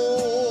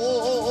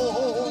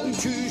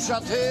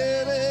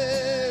Qytetere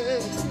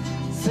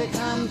se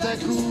kam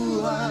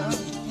takuar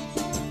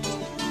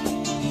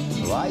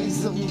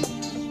vajzën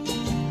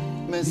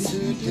me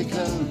sytë e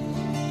kardën.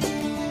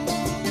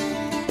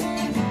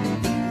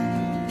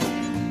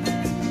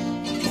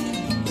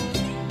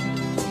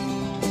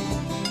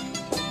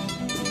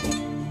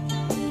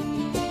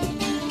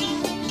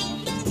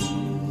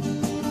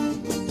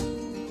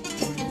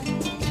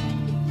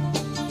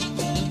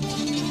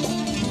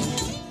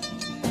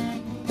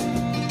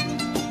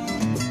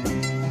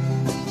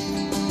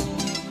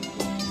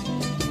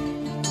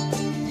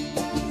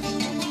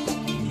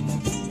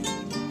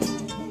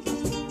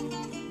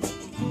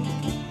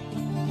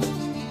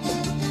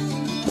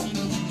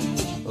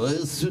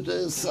 Dhe sytë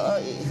e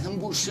saj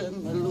mbushen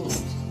me lut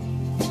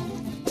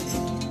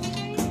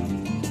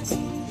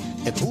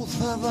e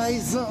putha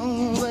vajzën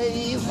dhe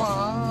i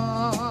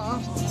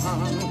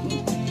than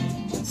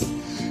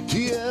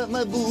ti e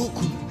me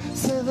bukur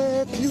se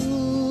vet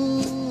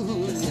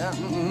lulja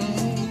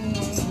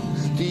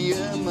ti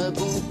e me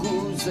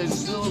bukur se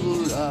çdo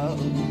dhurat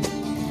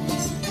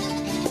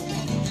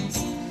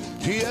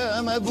ti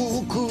e me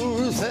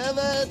bukur se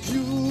vet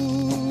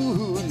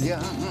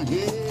lulja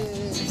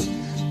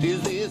Ti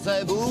zi sa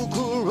e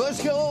bukur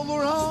është kjo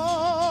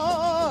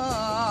dhurat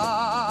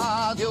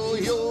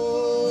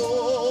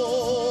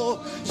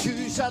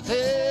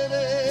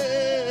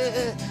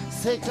atere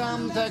se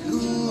kam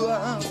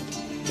takuar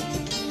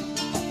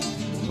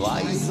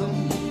vajzën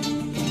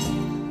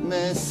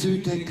me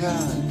sytë e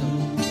kaltër.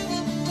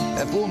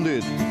 E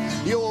fundit,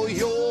 jo,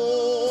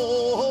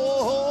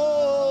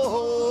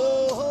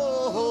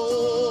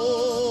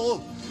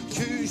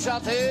 qysh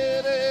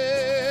atere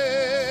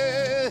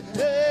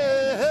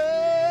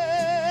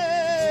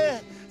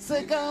se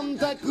kam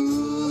takuar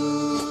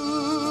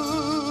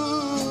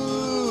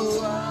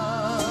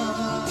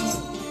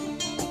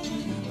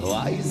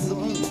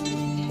vajzën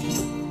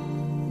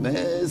me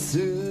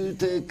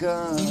sytë e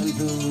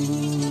kaltër.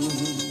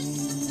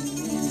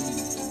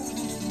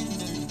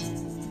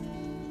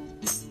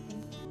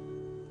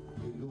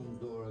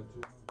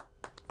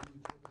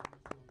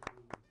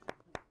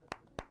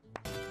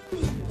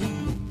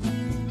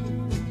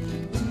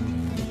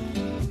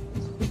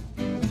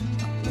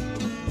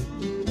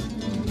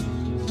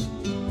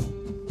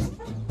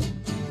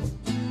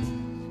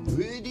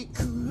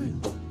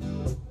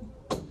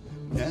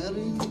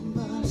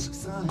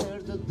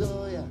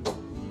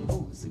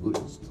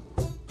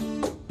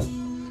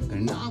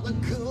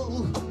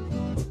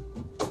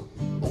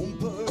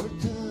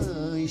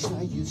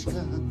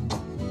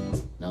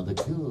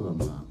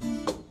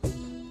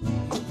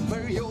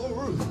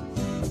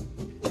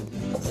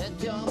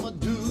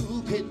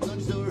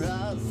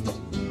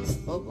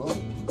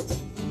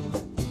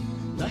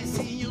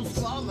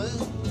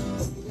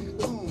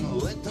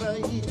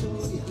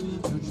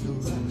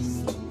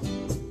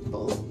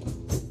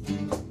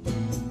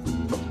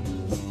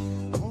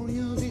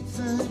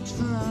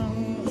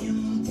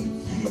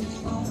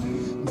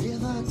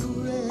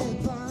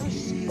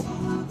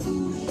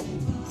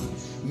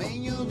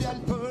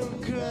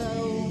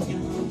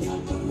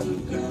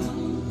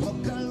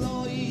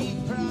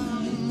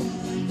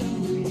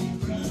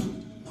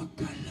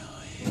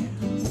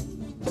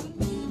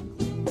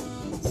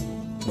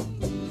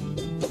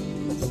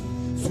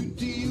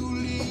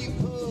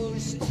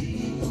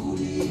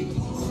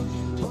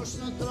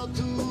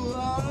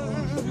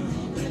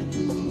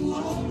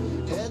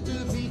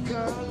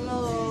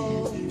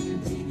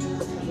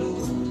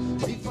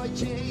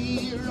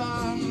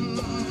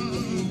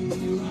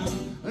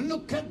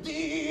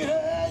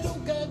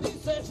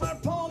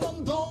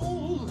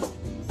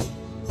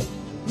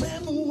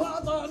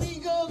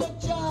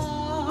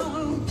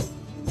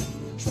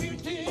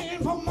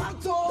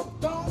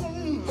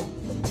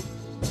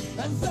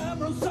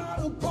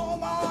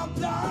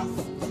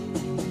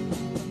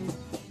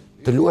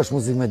 Të luash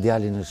muzikë me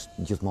djalin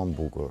është gjithmonë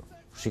bukur.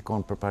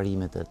 Shikon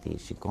përparimet e tij,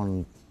 shikon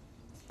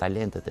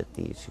talentet e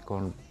tij,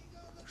 shikon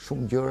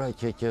shumë gjëra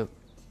që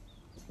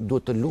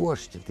duhet të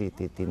luash që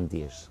ti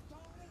ndjesh.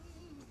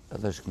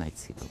 Edhe është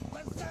kënaqësi për mua.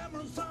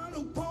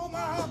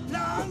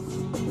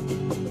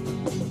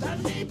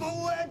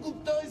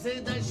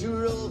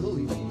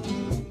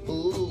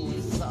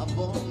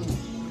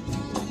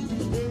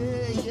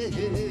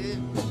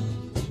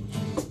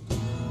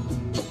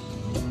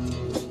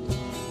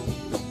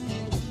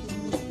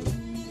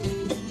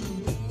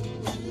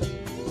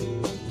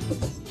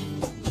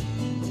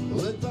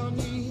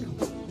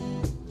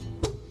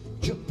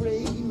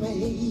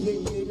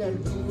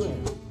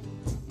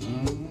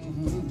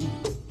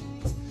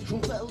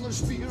 Shumë thellë në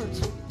shpirt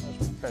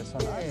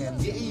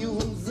ndjeju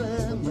në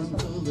zemrën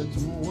të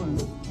vetmuar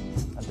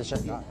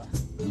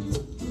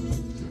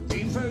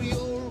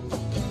inferior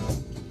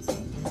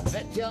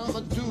vetja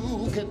më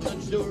duket në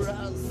çdo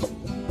rast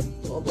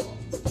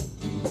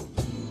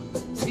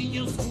si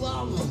një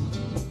sklav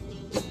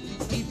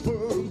I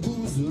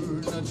përbuzur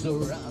në çdo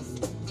rast.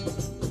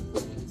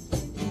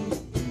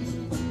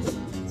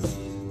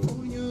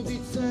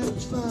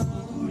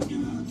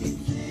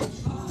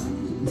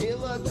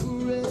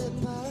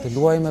 Të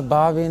luaj me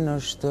babin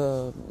është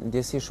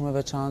ndjesi shumë e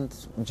veçantë,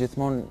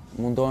 gjithmonë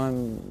mundohem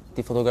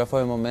t'i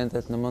fotografoj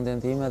momentet në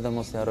mendjen time dhe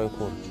mos t'i harroj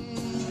kurrë.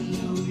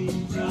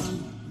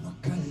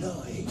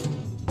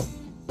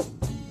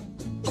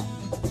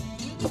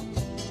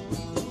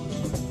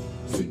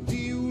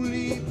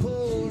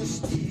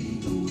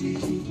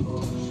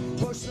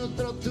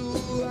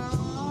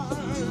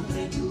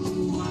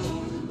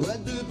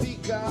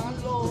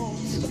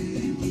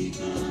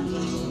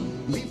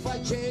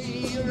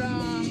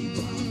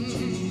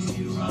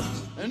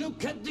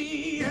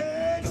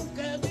 Nuk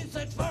e di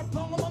se çfarë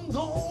po më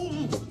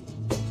ndodh.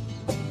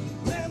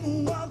 Me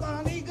mua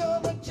tani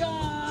gëve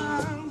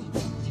qan,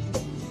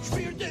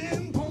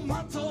 shpirtin po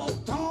ma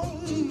coton,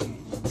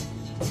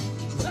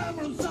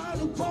 zemrën sa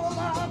nuk po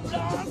ma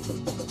plas.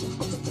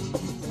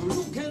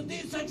 Nuk e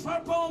di se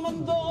çfarë po më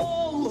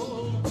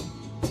ndodh.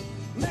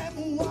 Me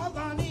mua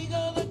tani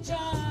gëve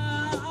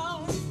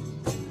qan,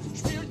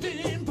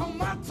 shpirtin po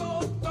ma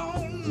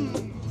coton,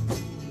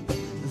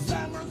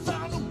 zemrën sa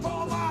nuk po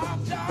ma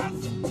plas.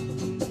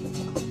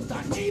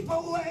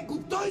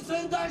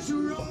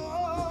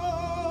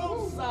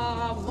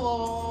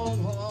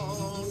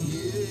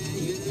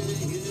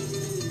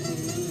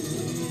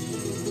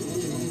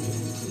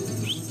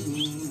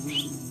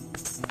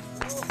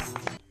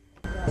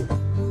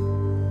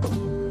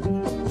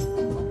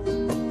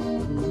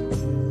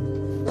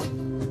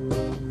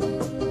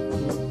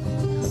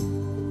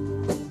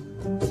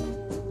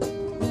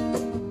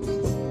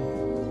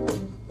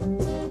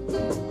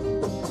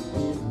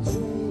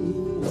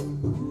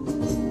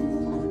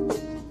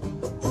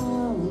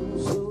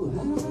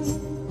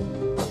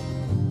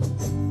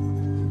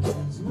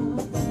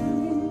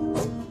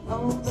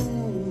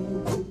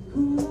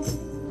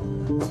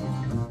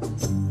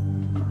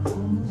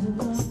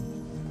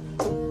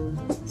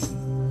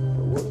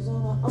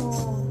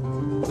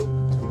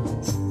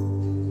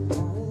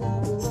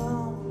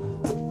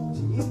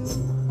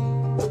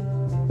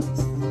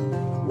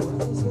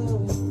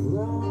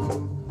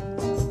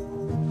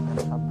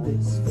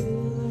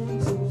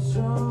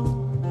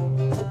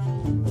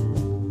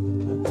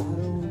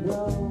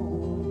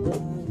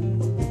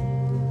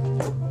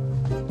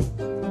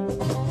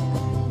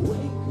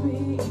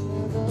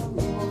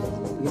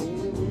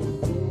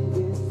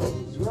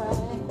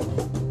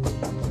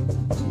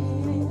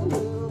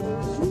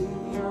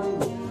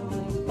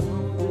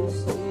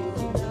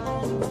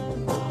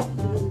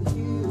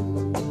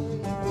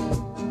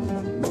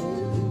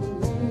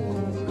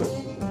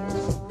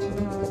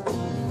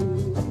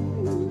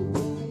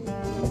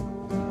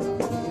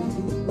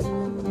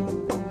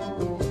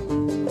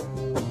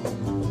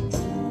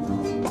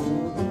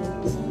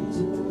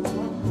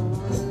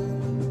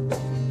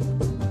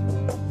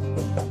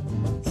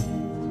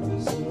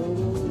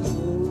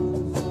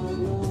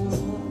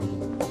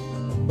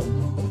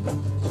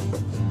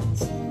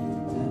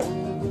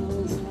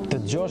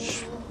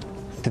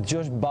 Të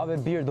dëgjosh babë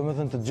e birë, do me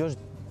thënë të dëgjosh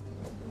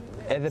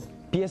edhe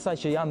pjesa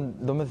që janë,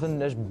 do me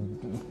thënë,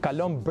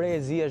 kalon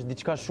brezi, është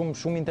diçka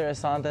shumë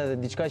interesante dhe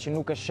diçka që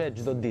nuk e shet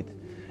çdo ditë.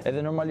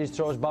 Edhe normalisht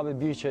shohësh babë e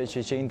birë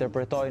që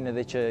interpretojnë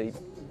edhe që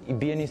i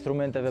bien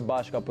instrumenteve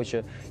bashkë apo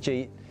që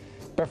i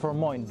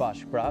performojnë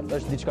bashkë, pra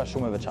është diçka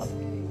shumë e veçantë.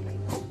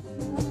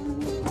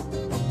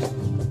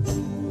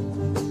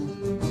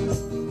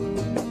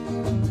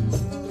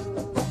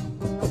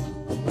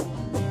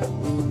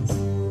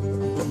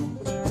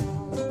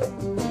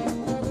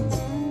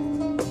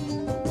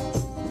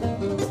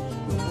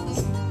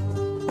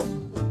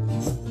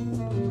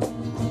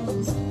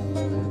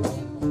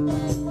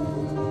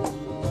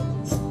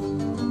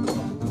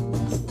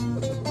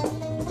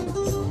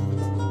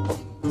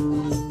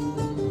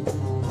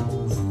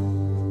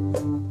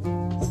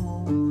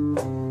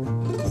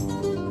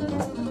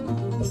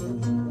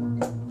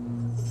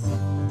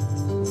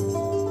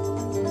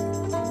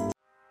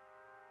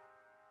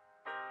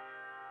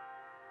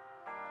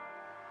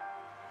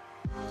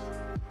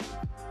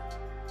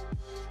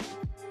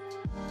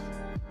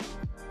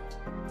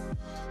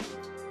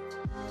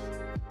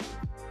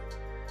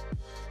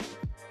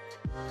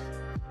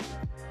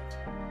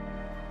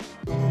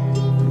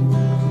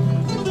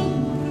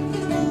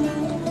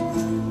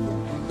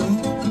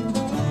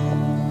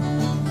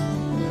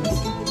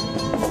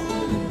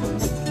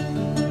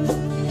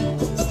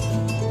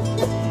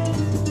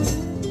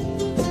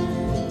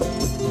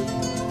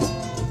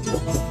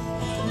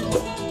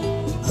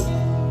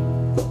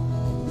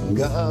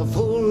 Nga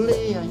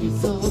folea një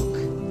thok,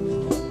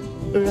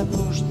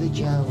 raposht dhe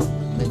gjallë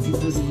me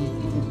citëri,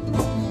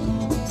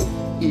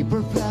 I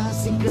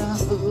përplasi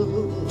krahë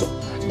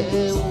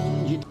e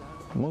unë gjithë.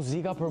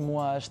 Muzika për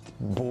mua është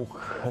bukë,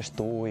 është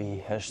ujë,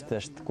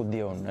 është ku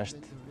diun,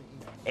 është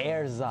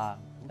erza,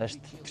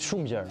 është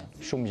shumë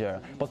gjëra.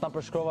 Po ta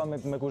përshkrova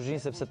me kuzhinë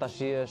sepse tash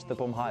është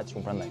po më hahet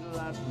shumë prandaj.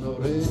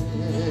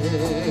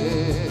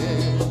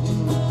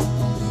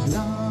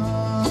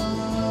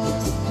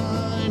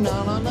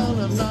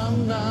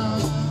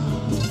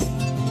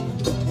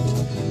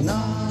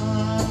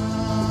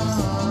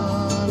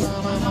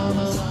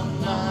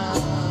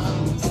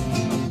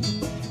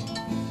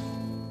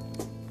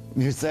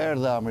 Mirë se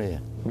erdhe, Amri.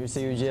 Mirë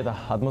se ju gjeta.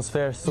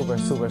 Atmosferë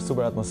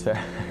super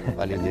atmosferë.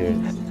 Faleminderit.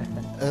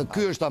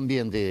 Ky është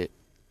ambienti,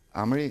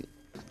 Amri.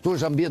 Këtu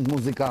është ambient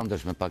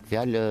muzikantësh me pak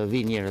fjalë,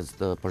 vi njerëz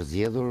të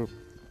përzgjedhur,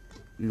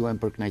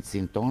 luajnë për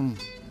kënaqësinë tonë.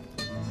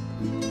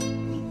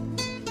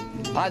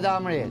 Hajde,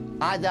 Amri,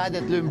 hajde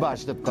të luajmë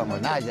bashkë të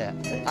këmbën, hajde.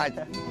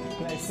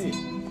 Kënaqësi.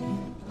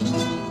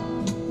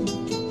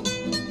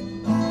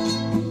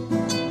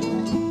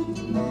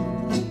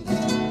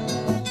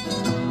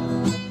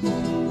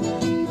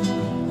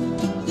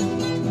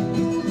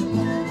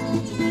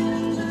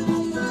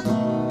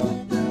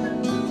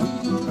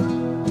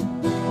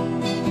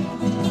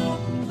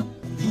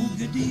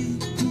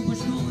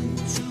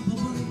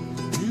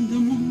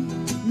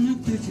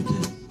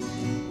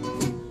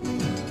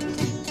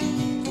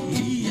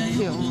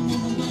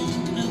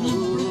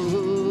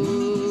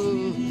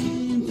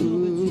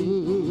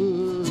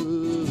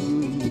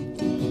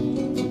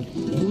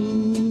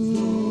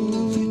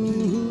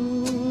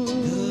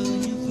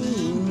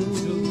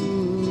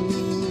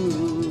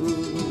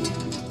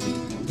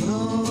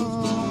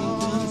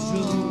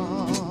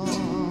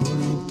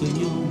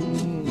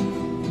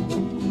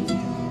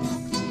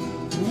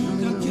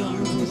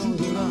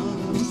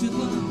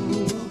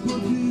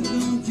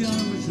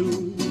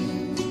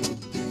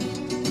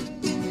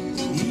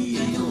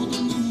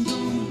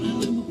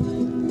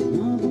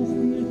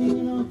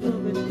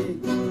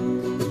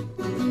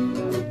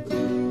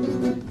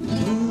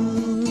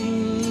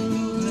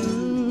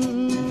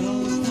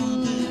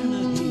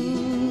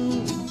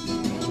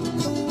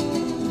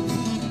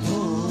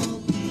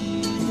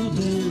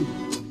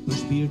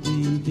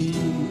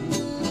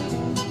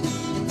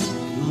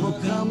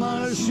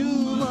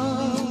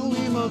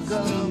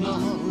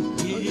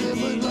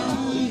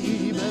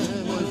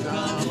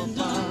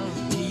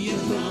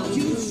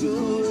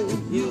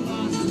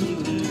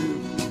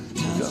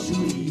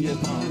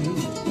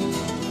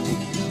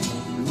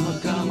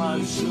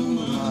 mal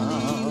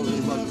shumali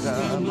më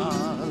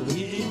kamal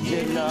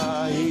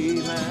Gjelahi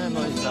me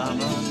moj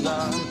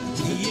zamëndan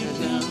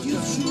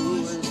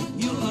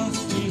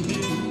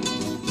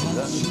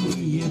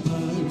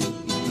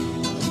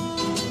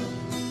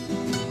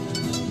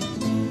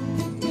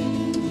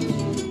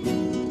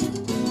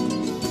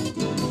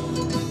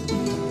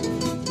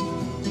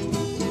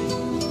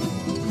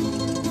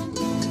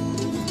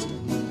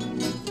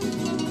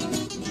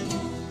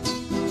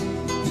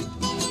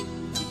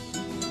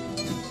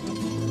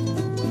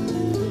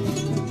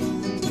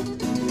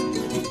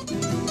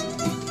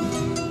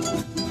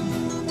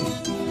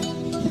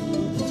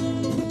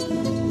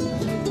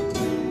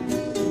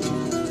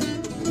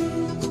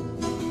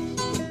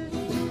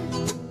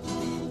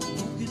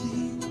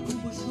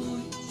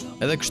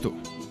Edhe kështu,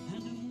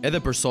 edhe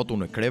për sot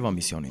unë kreva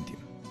misionin tim.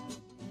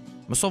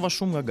 Mësova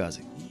shumë nga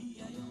Gazi,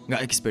 nga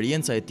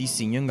eksperienca e tij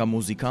si një nga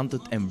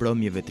muzikantët e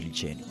mbrëmjeve të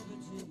liçenit.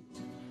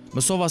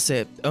 Mësova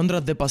se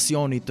ëndrat dhe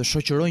pasioni të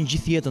shoqërojnë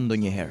gjithë jetën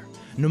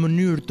ndonjëherë, në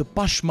mënyrë të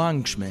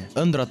pashmangshme,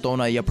 ëndrat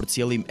tona ja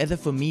përcjellim edhe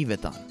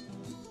fëmijëve tanë.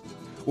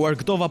 U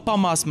argëtova pa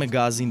mas me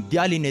Gazin,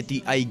 djalin e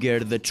tij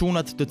Aiger dhe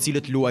çunat të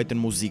cilët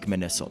luajtën muzikë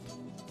me ne sot.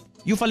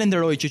 Ju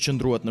falenderoj që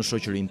qëndruat në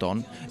shoqërinë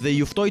tonë dhe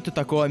ju ftoj të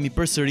takohemi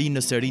përsëri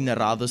në serinë e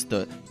radhës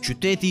të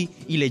Qyteti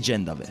i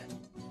legjendave.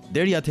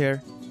 Deri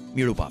atëherë,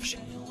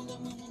 mirupafshim.